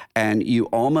SBC, and you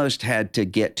almost had to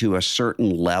get to a certain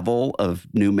level of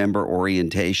new member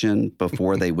orientation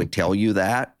before they would tell you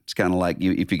that. It's kind of like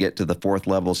if you get to the fourth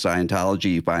level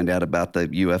Scientology, you find out about the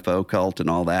UFO cult and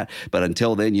all that. But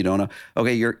until then, you don't know.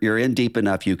 Okay, you're in deep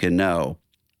enough, you can know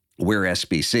we're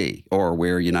SBC or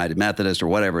we're United Methodist or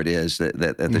whatever it is that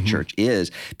the church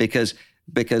is, because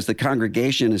the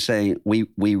congregation is saying we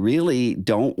really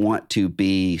don't want to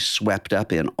be swept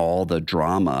up in all the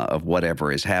drama of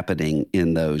whatever is happening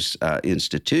in those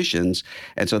institutions.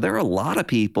 And so there are a lot of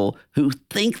people who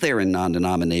think they're in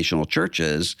non-denominational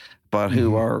churches, but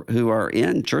who are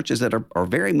in churches that are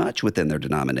very much within their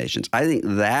denominations. I think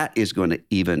that is going to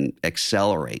even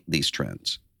accelerate these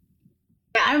trends.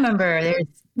 Yeah, I remember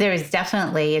there was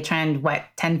definitely a trend,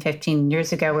 10, 15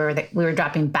 years ago, where we were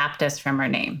dropping Baptist from our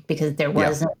name because there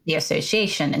wasn't the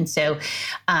association. And so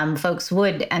folks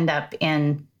would end up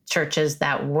in churches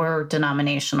that were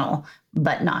denominational,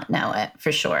 but not know it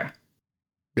for sure.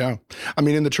 Yeah. I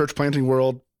mean, in the church planting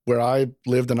world where I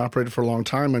lived and operated for a long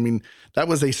time, I mean, that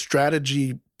was a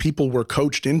strategy people were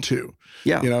coached into.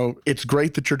 Yeah. You know, it's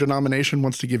great that your denomination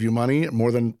wants to give you money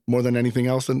more than anything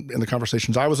else. In the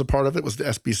conversations I was a part of, it was the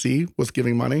SBC was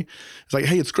giving money. It's like,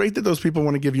 hey, it's great that those people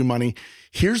want to give you money.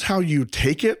 Here's how you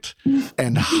take it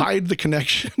and hide the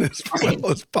connection as well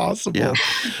as possible.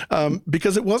 Yeah.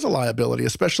 Because it was a liability,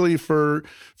 especially for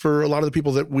a lot of the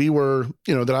people that we were,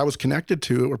 that I was connected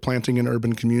to, were planting in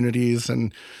urban communities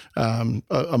and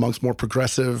amongst more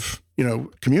progressive,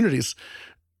 communities.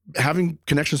 Having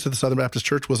connections to the Southern Baptist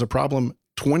Church was a problem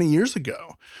 20 years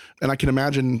ago. And I can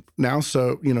imagine now,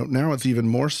 now it's even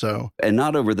more so. And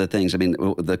not over the things, I mean,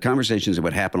 the conversations that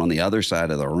would happen on the other side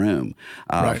of the room,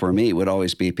 for me, would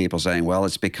always be people saying, well,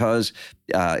 it's because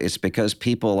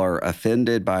people are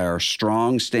offended by our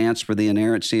strong stance for the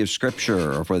inerrancy of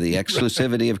Scripture or for the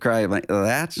exclusivity of Christ. Like,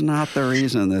 that's not the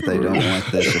reason that they don't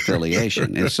want this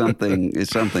affiliation. It's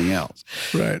something else.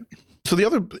 Right. So the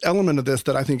other element of this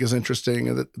that I think is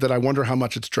interesting, that I wonder how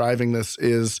much it's driving this,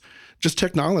 is just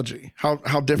technology,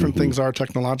 how different things are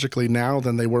technologically now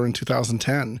than they were in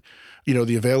 2010.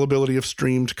 The availability of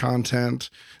streamed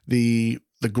content, the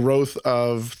growth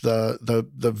of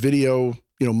the video,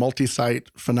 multi-site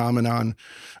phenomenon,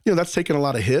 that's taken a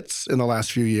lot of hits in the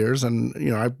last few years. And,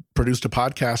 I produced a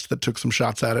podcast that took some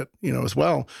shots at it, as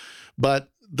well. But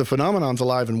the phenomenon's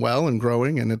alive and well and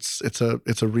growing, and it's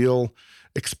a real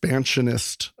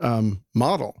expansionist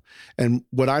model. And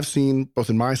what I've seen both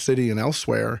in my city and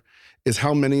elsewhere is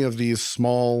how many of these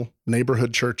small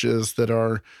neighborhood churches that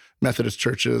are Methodist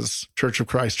churches, Church of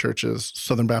Christ churches,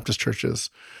 Southern Baptist churches,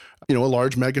 a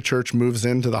large mega church moves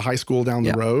into the high school down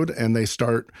the road and they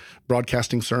start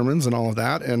broadcasting sermons and all of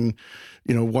that. And,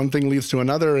 one thing leads to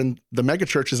another, and the mega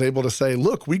church is able to say,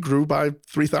 look, we grew by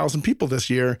 3,000 people this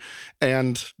year.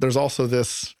 And there's also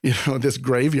this, this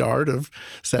graveyard of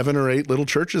 7 or 8 little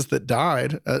churches that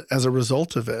died as a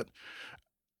result of it.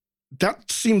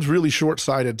 That seems really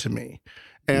short-sighted to me.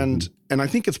 And I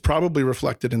think it's probably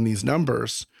reflected in these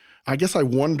numbers. I guess I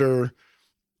wonder,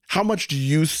 how much do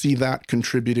you see that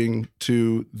contributing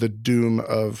to the doom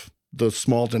of the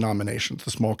small denominations,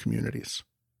 the small communities?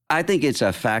 I think it's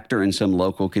a factor in some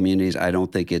local communities. I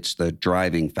don't think it's the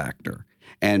driving factor.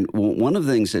 And one of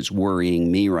the things that's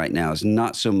worrying me right now is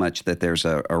not so much that there's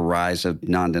a rise of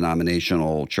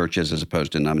non-denominational churches as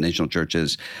opposed to denominational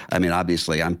churches. I mean,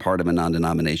 obviously, I'm part of a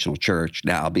non-denominational church.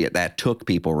 Now, albeit that took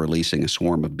people releasing a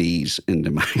swarm of bees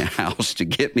into my house to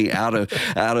get me out of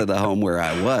the home where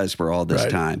I was for all this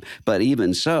time. But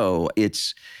even so,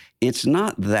 it's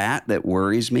not that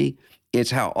worries me.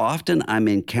 It's how often I'm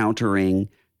encountering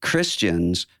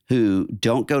Christians who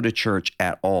don't go to church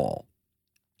at all.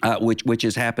 Which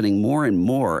is happening more and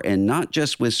more, and not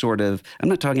just with I'm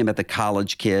not talking about the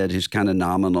college kid who's kind of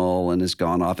nominal and has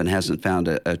gone off and hasn't found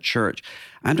a church.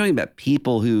 I'm talking about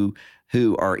people who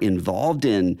are involved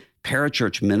in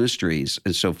parachurch ministries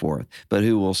and so forth, but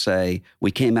who will say, we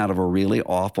came out of a really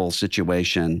awful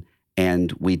situation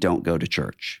and we don't go to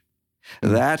church.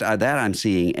 That I'm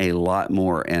seeing a lot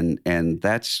more, and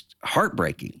that's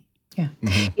heartbreaking. Yeah.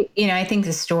 I think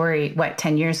the story,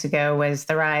 10 years ago, was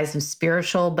the rise of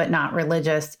spiritual but not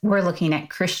religious. We're looking at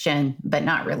Christian but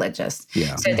not religious.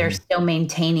 Yeah. So they're still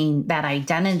maintaining that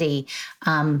identity.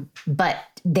 But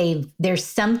there's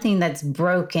something that's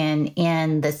broken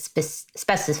in the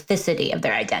specificity of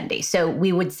their identity. So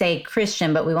we would say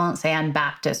Christian, but we won't say I'm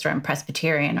Baptist or I'm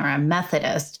Presbyterian or I'm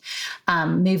Methodist,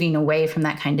 moving away from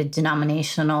that kind of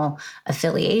denominational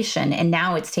affiliation. And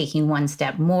now it's taking one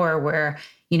step more where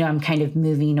I'm kind of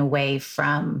moving away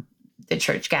from the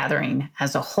church gathering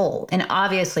as a whole. And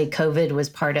obviously, COVID was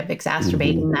part of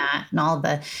exacerbating that, and all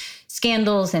the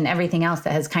scandals and everything else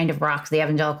that has kind of rocked the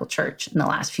evangelical church in the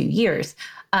last few years.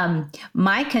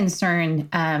 My concern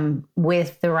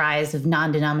with the rise of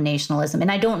non-denominationalism,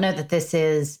 and I don't know that this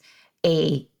is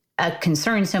a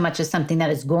concern so much as something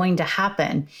that is going to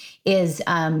happen, is,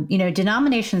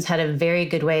 denominations had a very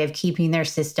good way of keeping their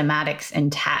systematics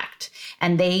intact,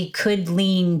 and they could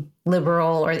lean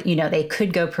liberal or, they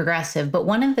could go progressive. But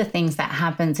one of the things that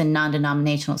happens in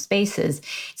non-denominational spaces,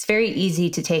 it's very easy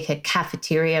to take a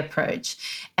cafeteria approach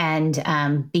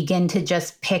and begin to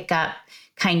just pick up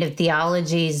kind of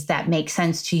theologies that make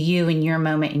sense to you in your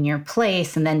moment, in your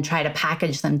place, and then try to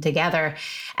package them together.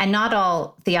 And not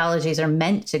all theologies are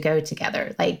meant to go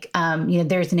together. Like,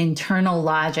 there's an internal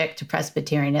logic to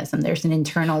Presbyterianism. There's an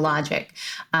internal logic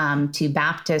to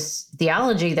Baptist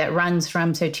theology that runs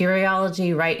from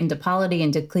soteriology right into polity,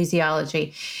 into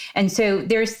ecclesiology. And so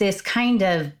there's this kind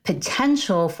of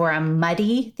potential for a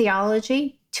muddy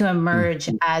theology to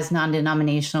emerge as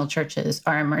non-denominational churches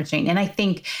are emerging. And I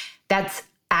think that's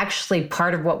actually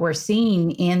part of what we're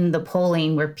seeing in the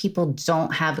polling, where people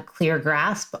don't have a clear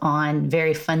grasp on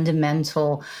very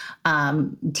fundamental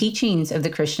teachings of the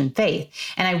Christian faith.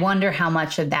 And I wonder how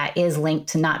much of that is linked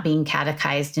to not being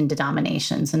catechized in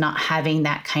denominations and not having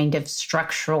that kind of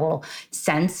structural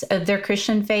sense of their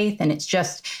Christian faith. And it's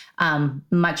just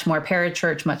much more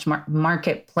parachurch, much more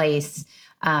marketplace.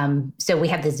 So we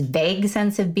have this vague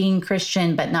sense of being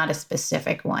Christian, but not a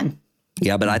specific one.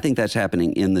 Yeah, but I think that's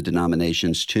happening in the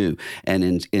denominations too,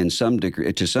 and in some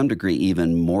degree, to some degree,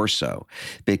 even more so,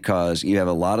 because you have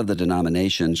a lot of the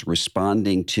denominations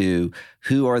responding to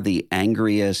who are the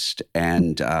angriest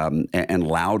and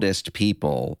loudest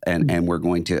people, and we're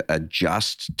going to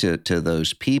adjust to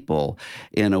those people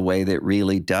in a way that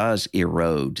really does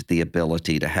erode the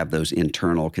ability to have those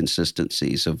internal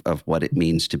consistencies of what it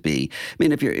means to be. I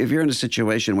mean, if you're in a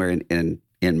situation where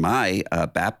in my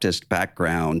Baptist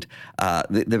background,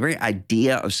 the very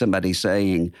idea of somebody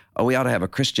saying, oh, we ought to have a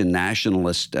Christian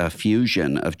nationalist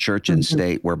fusion of church and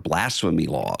state where blasphemy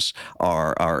laws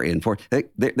are enforced.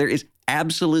 There is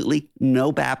absolutely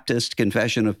no Baptist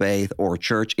confession of faith or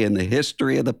church in the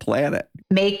history of the planet.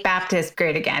 Make Baptist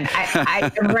great again.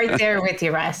 I'm right there with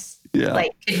you, Russ. Yeah.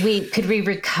 Like, could we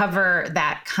recover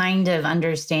that kind of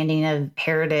understanding of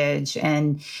heritage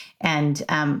and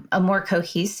a more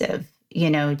cohesive,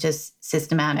 just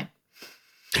systematic.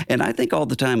 And I think all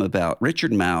the time about,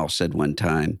 Richard Mouw said one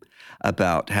time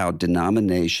about how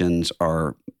denominations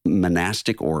are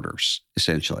monastic orders,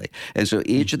 essentially. And so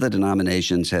each of the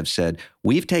denominations have said,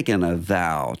 we've taken a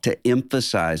vow to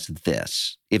emphasize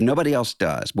this. If nobody else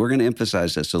does, we're going to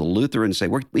emphasize this. So the Lutherans say,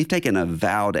 we've taken a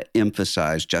vow to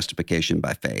emphasize justification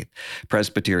by faith.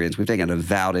 Presbyterians, we've taken a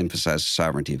vow to emphasize the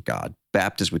sovereignty of God.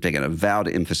 Baptists, we've taken a vow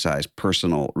to emphasize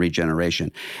personal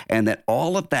regeneration. And that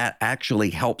all of that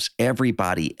actually helps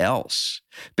everybody else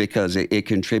because it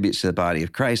contributes to the body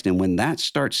of Christ. And when that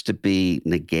starts to be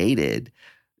negated,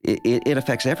 it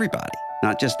affects everybody,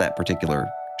 not just that particular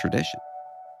tradition.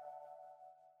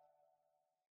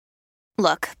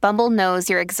 Look, Bumble knows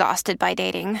you're exhausted by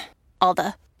dating. All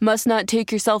the must not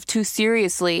take yourself too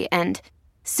seriously and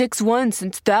 6'1"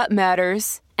 since that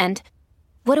matters. And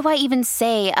what do I even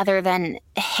say other than,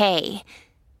 hey?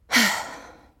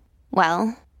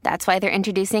 Well, that's why they're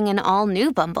introducing an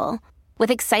all-new Bumble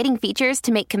with exciting features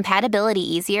to make compatibility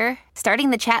easier, starting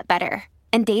the chat better,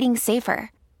 and dating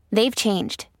safer. They've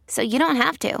changed, so you don't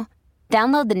have to.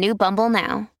 Download the new Bumble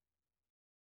now.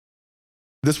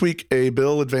 This week, a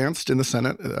bill advanced in the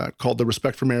Senate called the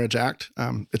Respect for Marriage Act.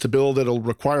 It's a bill that will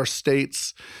require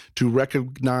states to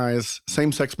recognize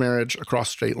same-sex marriage across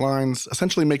state lines,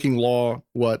 essentially making law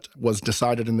what was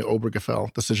decided in the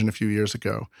Obergefell decision a few years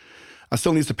ago.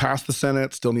 Still needs to pass the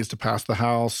Senate, still needs to pass the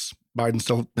House. Biden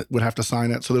still would have to sign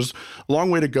it. So there's a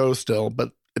long way to go still,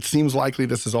 but it seems likely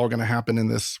this is all going to happen in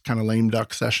this kind of lame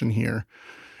duck session here.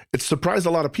 It surprised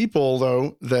a lot of people,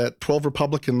 though, that 12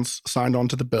 Republicans signed on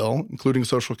to the bill, including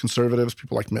social conservatives,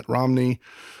 people like Mitt Romney.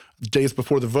 Days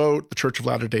before the vote, the Church of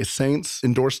Latter-day Saints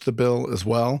endorsed the bill as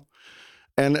well.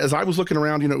 And as I was looking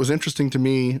around, it was interesting to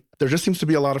me, there just seems to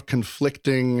be a lot of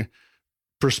conflicting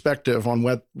perspective on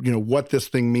what this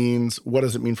thing means, what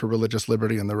does it mean for religious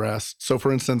liberty and the rest. So,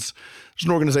 for instance, there's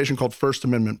an organization called First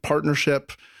Amendment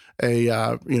Partnership,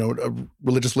 a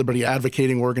religious liberty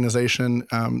advocating organization.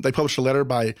 They published a letter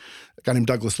by a guy named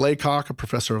Douglas Laycock, a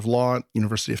professor of law at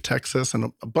University of Texas,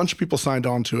 and a bunch of people signed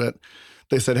on to it.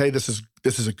 They said, hey, this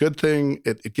is a good thing.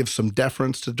 It gives some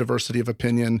deference to diversity of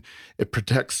opinion. It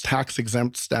protects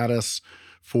tax-exempt status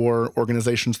for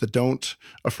organizations that don't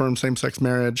affirm same-sex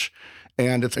marriage,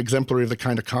 and it's exemplary of the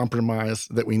kind of compromise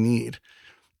that we need.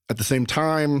 At the same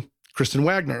time, Kristen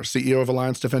Wagner, CEO of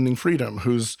Alliance Defending Freedom,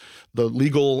 who's the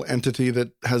legal entity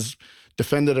that has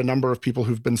defended a number of people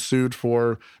who've been sued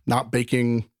for not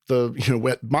baking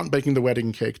the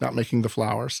wedding cake, not making the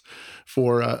flowers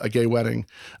for a gay wedding.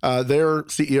 Their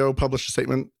CEO published a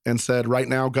statement and said, right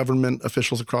now, government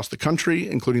officials across the country,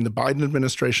 including the Biden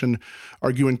administration,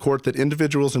 argue in court that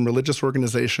individuals and religious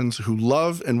organizations who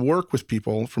love and work with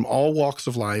people from all walks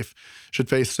of life should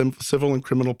face civil and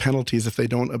criminal penalties if they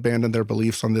don't abandon their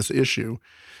beliefs on this issue.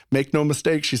 Make no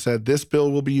mistake, she said, this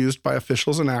bill will be used by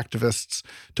officials and activists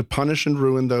to punish and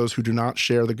ruin those who do not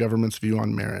share the government's view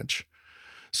on marriage.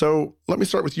 So let me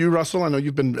start with you, Russell. I know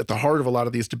you've been at the heart of a lot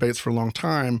of these debates for a long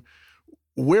time.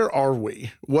 Where are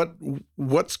we?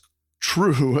 What's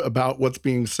true about what's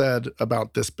being said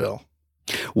about this bill?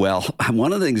 Well,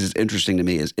 one of the things that's interesting to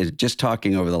me is just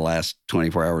talking over the last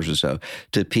 24 hours or so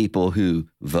to people who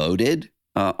voted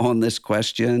on this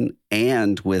question,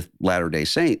 and with Latter-day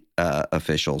Saint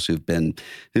officials who've been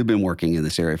working in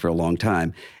this area for a long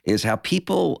time, is how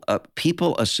people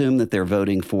assume that they're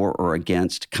voting for or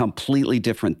against completely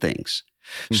different things.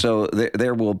 Mm-hmm. So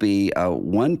there will be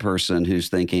one person who's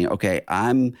thinking, okay,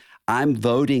 I'm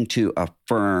voting to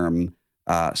affirm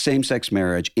same-sex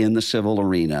marriage in the civil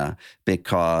arena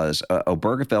because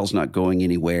Obergefell's not going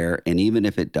anywhere, and even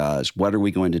if it does, what are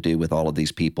we going to do with all of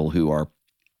these people who are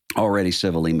already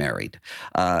civilly married?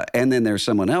 And then there's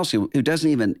someone else who isn't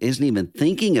even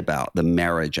thinking about the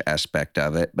marriage aspect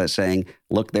of it, but saying,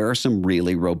 look, there are some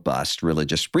really robust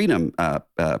religious freedom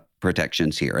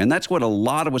protections here. And that's what a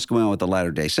lot of what's going on with the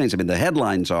Latter-day Saints. I mean, the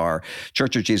headlines are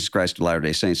Church of Jesus Christ of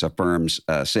Latter-day Saints affirms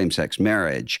same-sex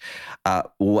marriage.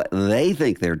 What they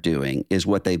think they're doing is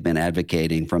what they've been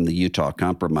advocating from the Utah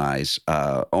Compromise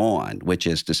on, which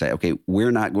is to say, okay,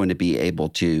 we're not going to be able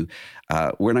to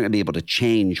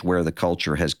change where the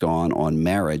culture has gone on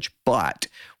marriage, but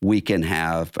we can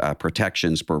have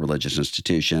protections for religious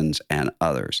institutions and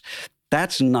others.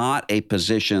 That's not a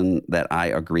position that I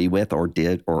agree with or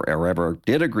ever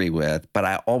did agree with, but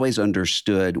I always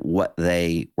understood what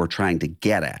they were trying to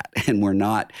get at. And we're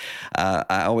not,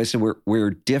 I always say we're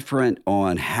different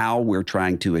on how we're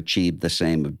trying to achieve the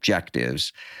same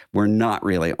objectives. We're not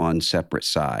really on separate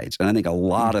sides. And I think a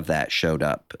lot of that showed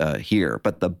up here.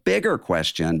 But the bigger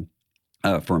question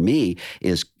for me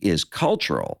is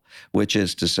cultural, which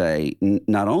is to say,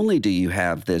 not only do you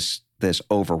have this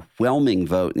overwhelming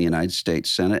vote in the United States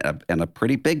Senate and a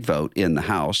pretty big vote in the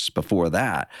House before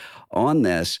that on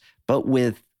this, but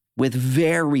with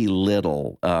very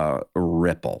little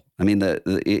ripple. I mean,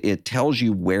 it tells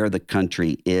you where the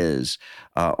country is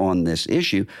on this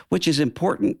issue, which is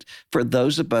important for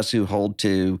those of us who hold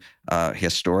to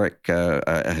historic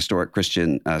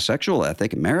Christian sexual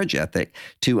ethic and marriage ethic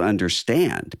to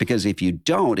understand. Because if you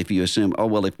don't, if you assume, oh,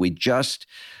 well, if we just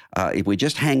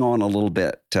hang on a little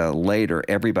bit later,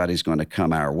 everybody's going to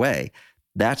come our way.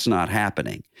 That's not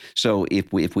happening. So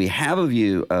if we have a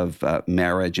view of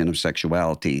marriage and of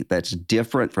sexuality that's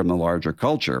different from the larger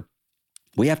culture,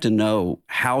 we have to know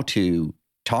how to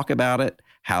talk about it,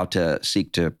 how to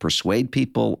seek to persuade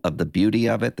people of the beauty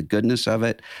of it, the goodness of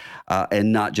it,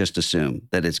 and not just assume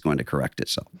that it's going to correct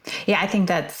itself. Yeah, I think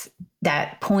that's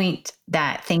that point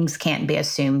that things can't be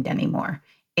assumed anymore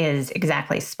is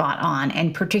exactly spot on.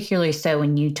 And particularly so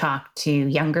when you talk to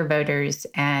younger voters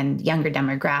and younger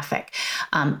demographic.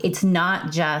 It's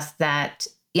not just that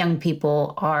young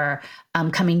people are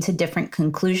coming to different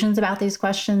conclusions about these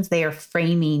questions. They are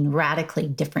framing radically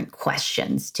different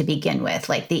questions to begin with.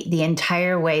 Like the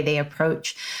entire way they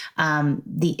approach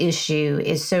the issue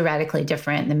is so radically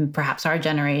different than perhaps our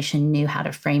generation knew how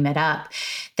to frame it up,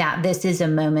 that this is a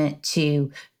moment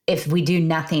to, if we do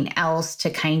nothing else, to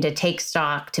kind of take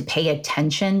stock, to pay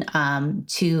attention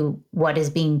to what is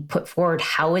being put forward,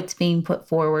 how it's being put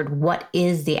forward, what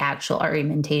is the actual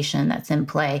argumentation that's in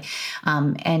play,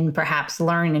 and perhaps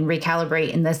learn and recalibrate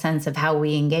in the sense of how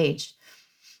we engage.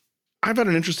 I've had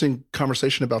an interesting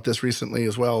conversation about this recently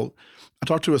as well. I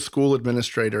talked to a school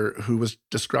administrator who was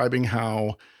describing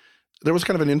how there was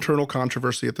kind of an internal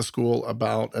controversy at the school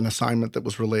about an assignment that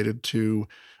was related to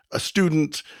a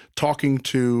student talking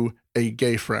to a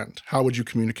gay friend. How would you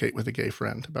communicate with a gay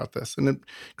friend about this? And it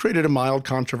created a mild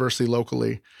controversy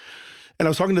locally. And I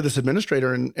was talking to this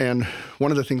administrator, and one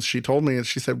of the things she told me is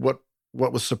she said, what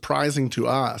was surprising to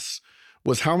us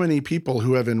was how many people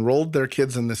who have enrolled their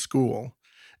kids in this school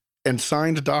and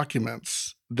signed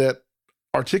documents that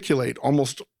articulate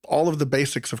almost all of the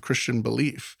basics of Christian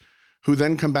belief, who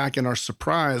then come back and are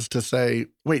surprised to say,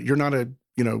 wait, you're not a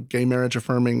gay marriage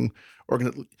affirming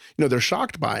they're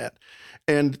shocked by it.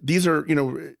 And these are,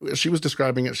 as she was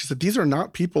describing it, she said, these are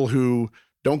not people who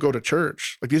don't go to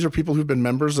church. Like, these are people who've been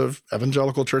members of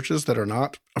evangelical churches that are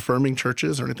not affirming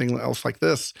churches or anything else like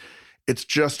this. It's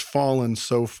just fallen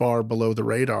so far below the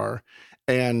radar.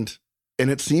 And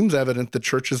it seems evident that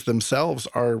churches themselves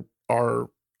are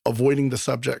avoiding the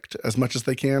subject as much as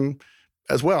they can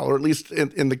as well, or at least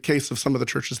in the case of some of the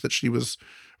churches that she was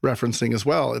referencing as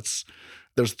well.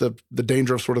 There's the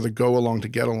danger of sort of the go along to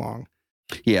get along.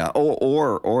 Yeah,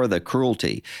 or the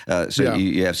cruelty. Yeah.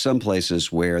 You have some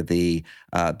places where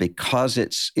because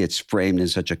it's framed in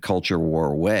such a culture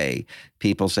war way,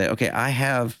 people say, okay, I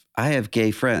have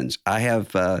gay friends, I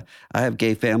have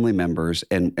gay family members,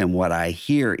 and what I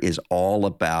hear is all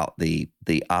about the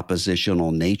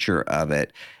oppositional nature of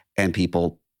it, and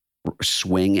people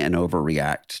swing and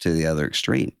overreact to the other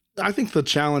extreme. I think the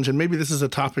challenge, and maybe this is a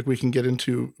topic we can get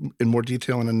into in more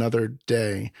detail in another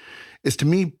day, is, to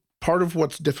me, part of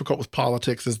what's difficult with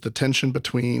politics is the tension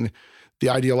between the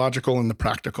ideological and the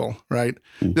practical, right?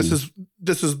 Mm-hmm.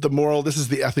 This is the moral, this is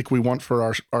the ethic we want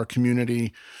for our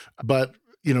community, but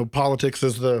politics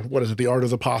is the art of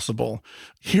the possible.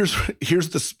 Here's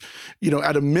this,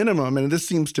 at a minimum, and this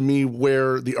seems to me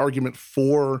where the argument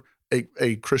for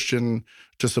a Christian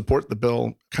to support the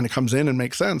bill kind of comes in and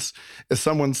makes sense, is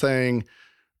someone saying,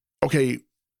 okay,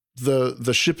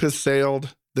 the ship has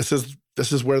sailed. This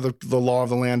is where the law of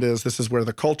the land is. This is where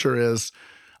the culture is.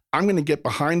 I'm going to get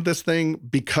behind this thing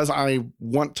because I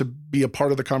want to be a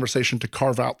part of the conversation to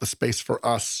carve out the space for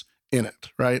us in it,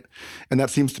 right? And that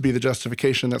seems to be the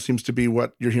justification. That seems to be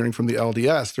what you're hearing from the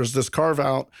LDS. There's this carve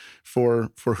out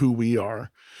for who we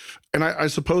are. And I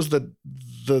suppose that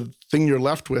the thing you're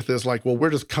left with is like, well, where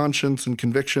does conscience and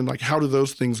conviction, like, how do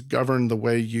those things govern the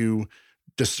way you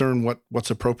discern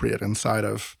what's appropriate inside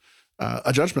of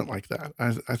a judgment like that?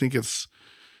 I think it's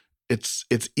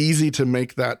easy to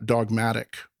make that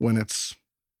dogmatic when it's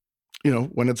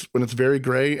very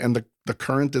gray and the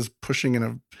current is pushing in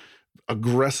a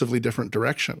aggressively different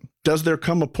direction. Does there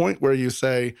come a point where you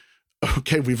say,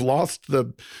 okay, we've lost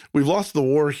the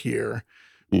war here,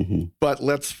 mm-hmm. but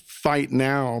let's fight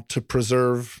now to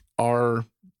preserve our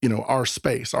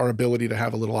space, our ability to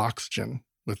have a little oxygen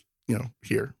with,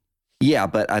 here. Yeah,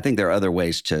 but I think there are other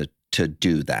ways to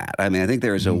do that. I mean, I think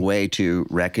there is a way to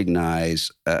recognize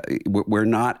we're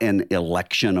not an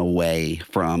election away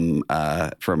from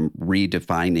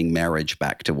redefining marriage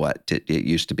back to what it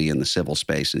used to be in the civil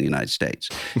space in the United States.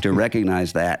 To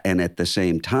recognize that, and at the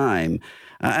same time,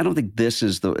 I don't think this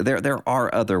is there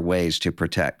are other ways to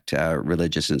protect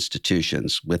religious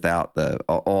institutions without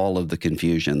all of the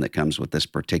confusion that comes with this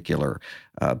particular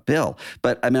bill.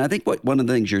 But I mean, I think one of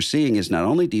the things you're seeing is not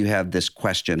only do you have this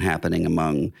question happening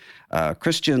among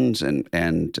Christians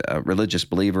and religious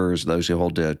believers, those who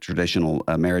hold a traditional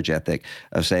marriage ethic,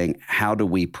 of saying, how do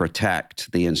we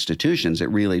protect the institutions that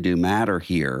really do matter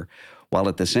here? While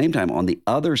at the same time, on the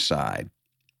other side,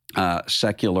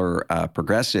 secular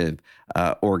progressive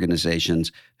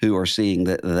organizations who are seeing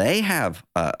that they have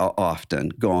often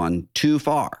gone too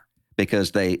far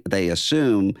because they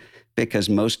assume, because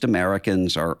most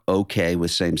Americans are okay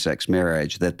with same-sex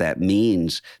marriage, that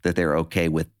means that they're okay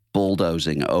with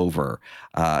bulldozing over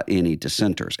any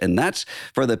dissenters. And that's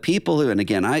for the people who, and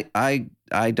again,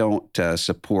 I don't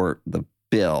support the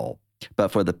bill, but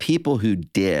for the people who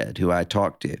I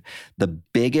talked to, the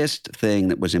biggest thing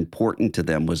that was important to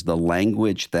them was the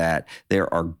language that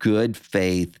there are good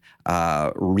faith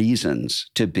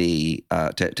reasons to be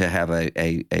to have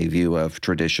a view of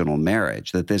traditional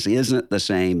marriage, that this isn't the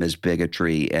same as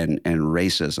bigotry and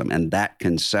racism, and that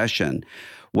concession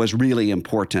was really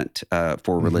important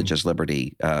for religious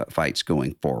liberty fights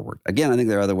going forward. Again, I think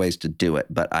there are other ways to do it,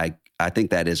 but I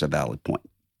think that is a valid point.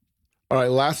 All right,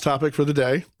 last topic for the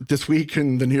day. This week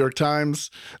in the New York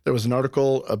Times, there was an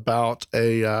article about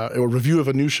a review of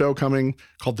a new show coming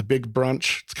called The Big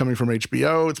Brunch. It's coming from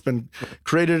HBO. It's been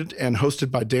created and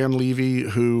hosted by Dan Levy,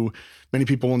 who many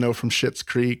people will know from Schitt's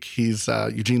Creek. He's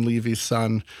Eugene Levy's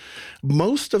son.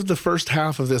 Most of the first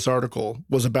half of this article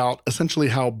was about essentially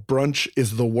how brunch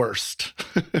is the worst,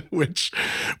 which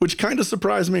kind of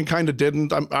surprised me and kind of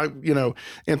didn't.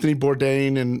 Anthony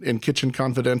Bourdain in Kitchen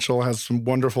Confidential has some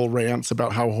wonderful rants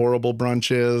about how horrible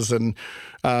brunch is, and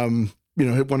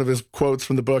one of his quotes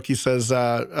from the book, he says,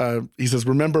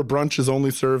 remember, brunch is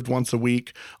only served once a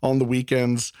week on the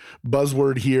weekends.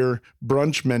 Buzzword here,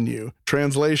 brunch menu.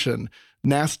 Translation,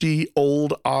 nasty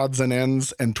old odds and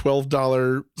ends and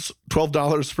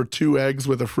 $12 for 2 eggs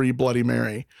with a free Bloody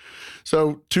Mary.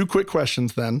 So 2 quick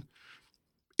questions then.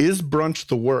 Is brunch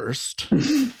the worst?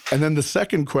 And then the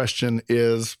second question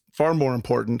is far more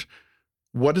important.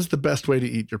 What is the best way to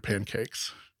eat your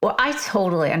pancakes? Well, I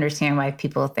totally understand why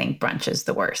people think brunch is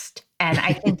the worst. And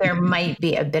I think there might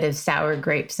be a bit of sour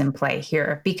grapes in play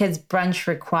here because brunch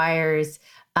requires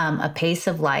a pace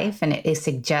of life and it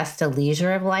suggests a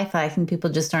leisure of life that I think people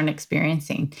just aren't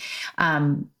experiencing.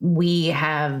 We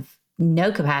have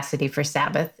no capacity for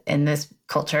Sabbath in this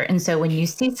culture. And so when you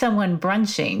see someone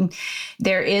brunching,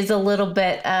 there is a little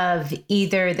bit of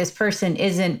either this person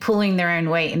isn't pulling their own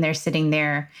weight and they're sitting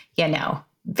there,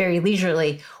 very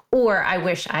leisurely, or I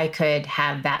wish I could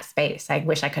have that space. I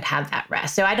wish I could have that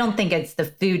rest. So I don't think it's the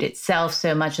food itself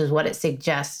so much as what it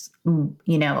suggests,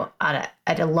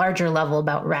 at a larger level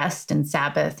about rest and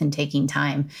Sabbath and taking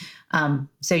time.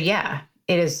 It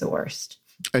is the worst.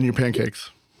 And your pancakes?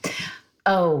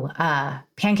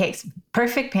 Pancakes.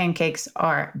 Perfect pancakes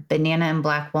are banana and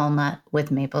black walnut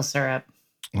with maple syrup.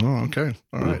 Oh, okay.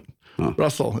 All right.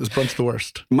 Russell, is brunch the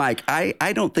worst? Mike,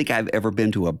 I don't think I've ever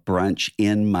been to a brunch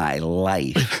in my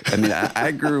life. I mean,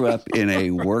 I grew up in a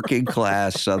working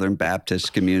class Southern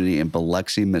Baptist community in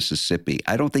Biloxi, Mississippi.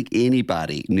 I don't think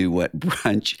anybody knew what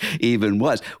brunch even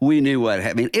was. We knew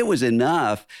it was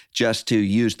enough just to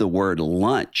use the word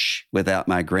lunch without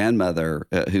my grandmother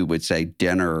who would say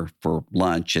dinner for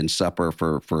lunch and supper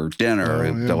for dinner.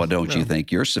 You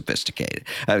think you're sophisticated?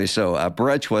 I mean, so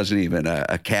brunch wasn't even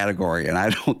a category, and I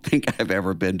don't think I've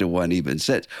ever been to one even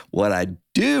since. What I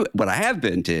have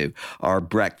been to are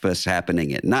breakfasts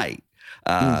happening at night,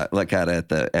 like out at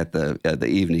the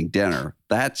evening dinner.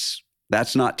 That's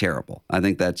not terrible. I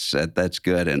think that's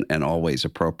good and always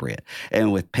appropriate.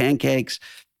 And with pancakes,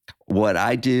 what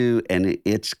I do, and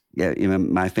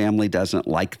my family doesn't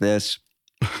like this.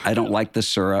 I don't like the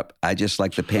syrup. I just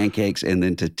like the pancakes, and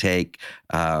then to take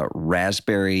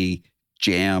raspberry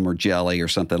jam or jelly or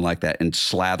something like that and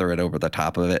slather it over the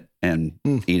top of it and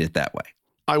eat it that way.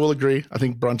 I will agree. I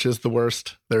think brunch is the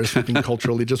worst. There's something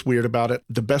culturally just weird about it.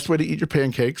 The best way to eat your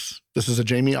pancakes, this is a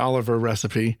Jamie Oliver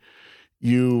recipe.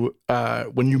 When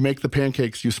you make the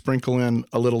pancakes, you sprinkle in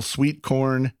a little sweet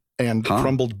corn and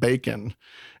crumbled bacon,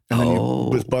 and then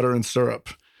with butter and syrup.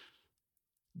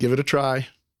 Give it a try.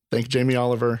 Thank Jamie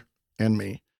Oliver and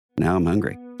me. Now I'm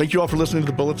hungry. Thank you all for listening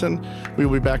to The Bulletin. We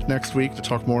will be back next week to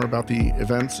talk more about the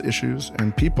events, issues,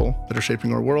 and people that are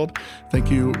shaping our world.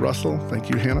 Thank you, Russell. Thank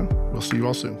you, Hannah. We'll see you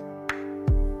all soon.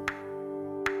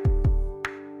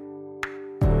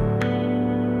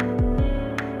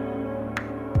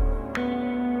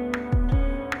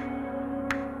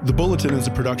 The Bulletin is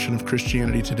a production of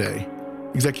Christianity Today.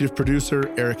 Executive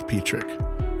producer, Eric Petrick.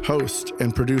 Host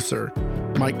and producer,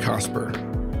 Mike Cosper.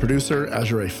 Producer,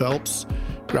 Azure Phelps.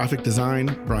 Graphic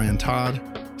design, Brian Todd.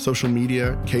 Social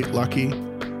media, Kate Lucky.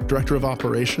 Director of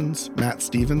Operations, Matt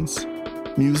Stevens.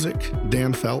 Music,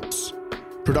 Dan Phelps.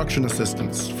 Production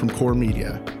assistance from Core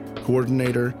Media.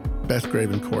 Coordinator, Beth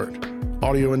Gravencourt.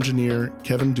 Audio engineer,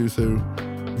 Kevin Duthu.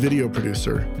 Video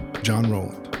producer, John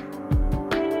Rowland.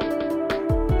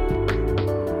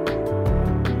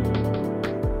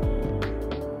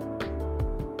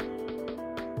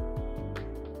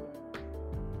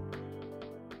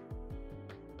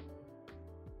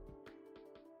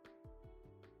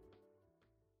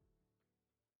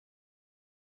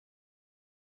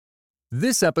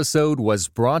 This episode was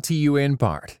brought to you in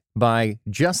part by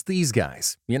Just These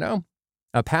Guys, A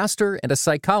pastor and a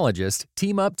psychologist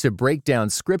team up to break down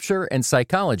scripture and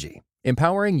psychology,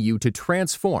 empowering you to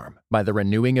transform by the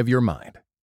renewing of your mind.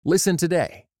 Listen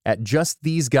today at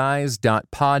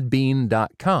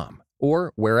justtheseguys.podbean.com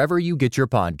or wherever you get your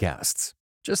podcasts.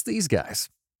 Just These Guys,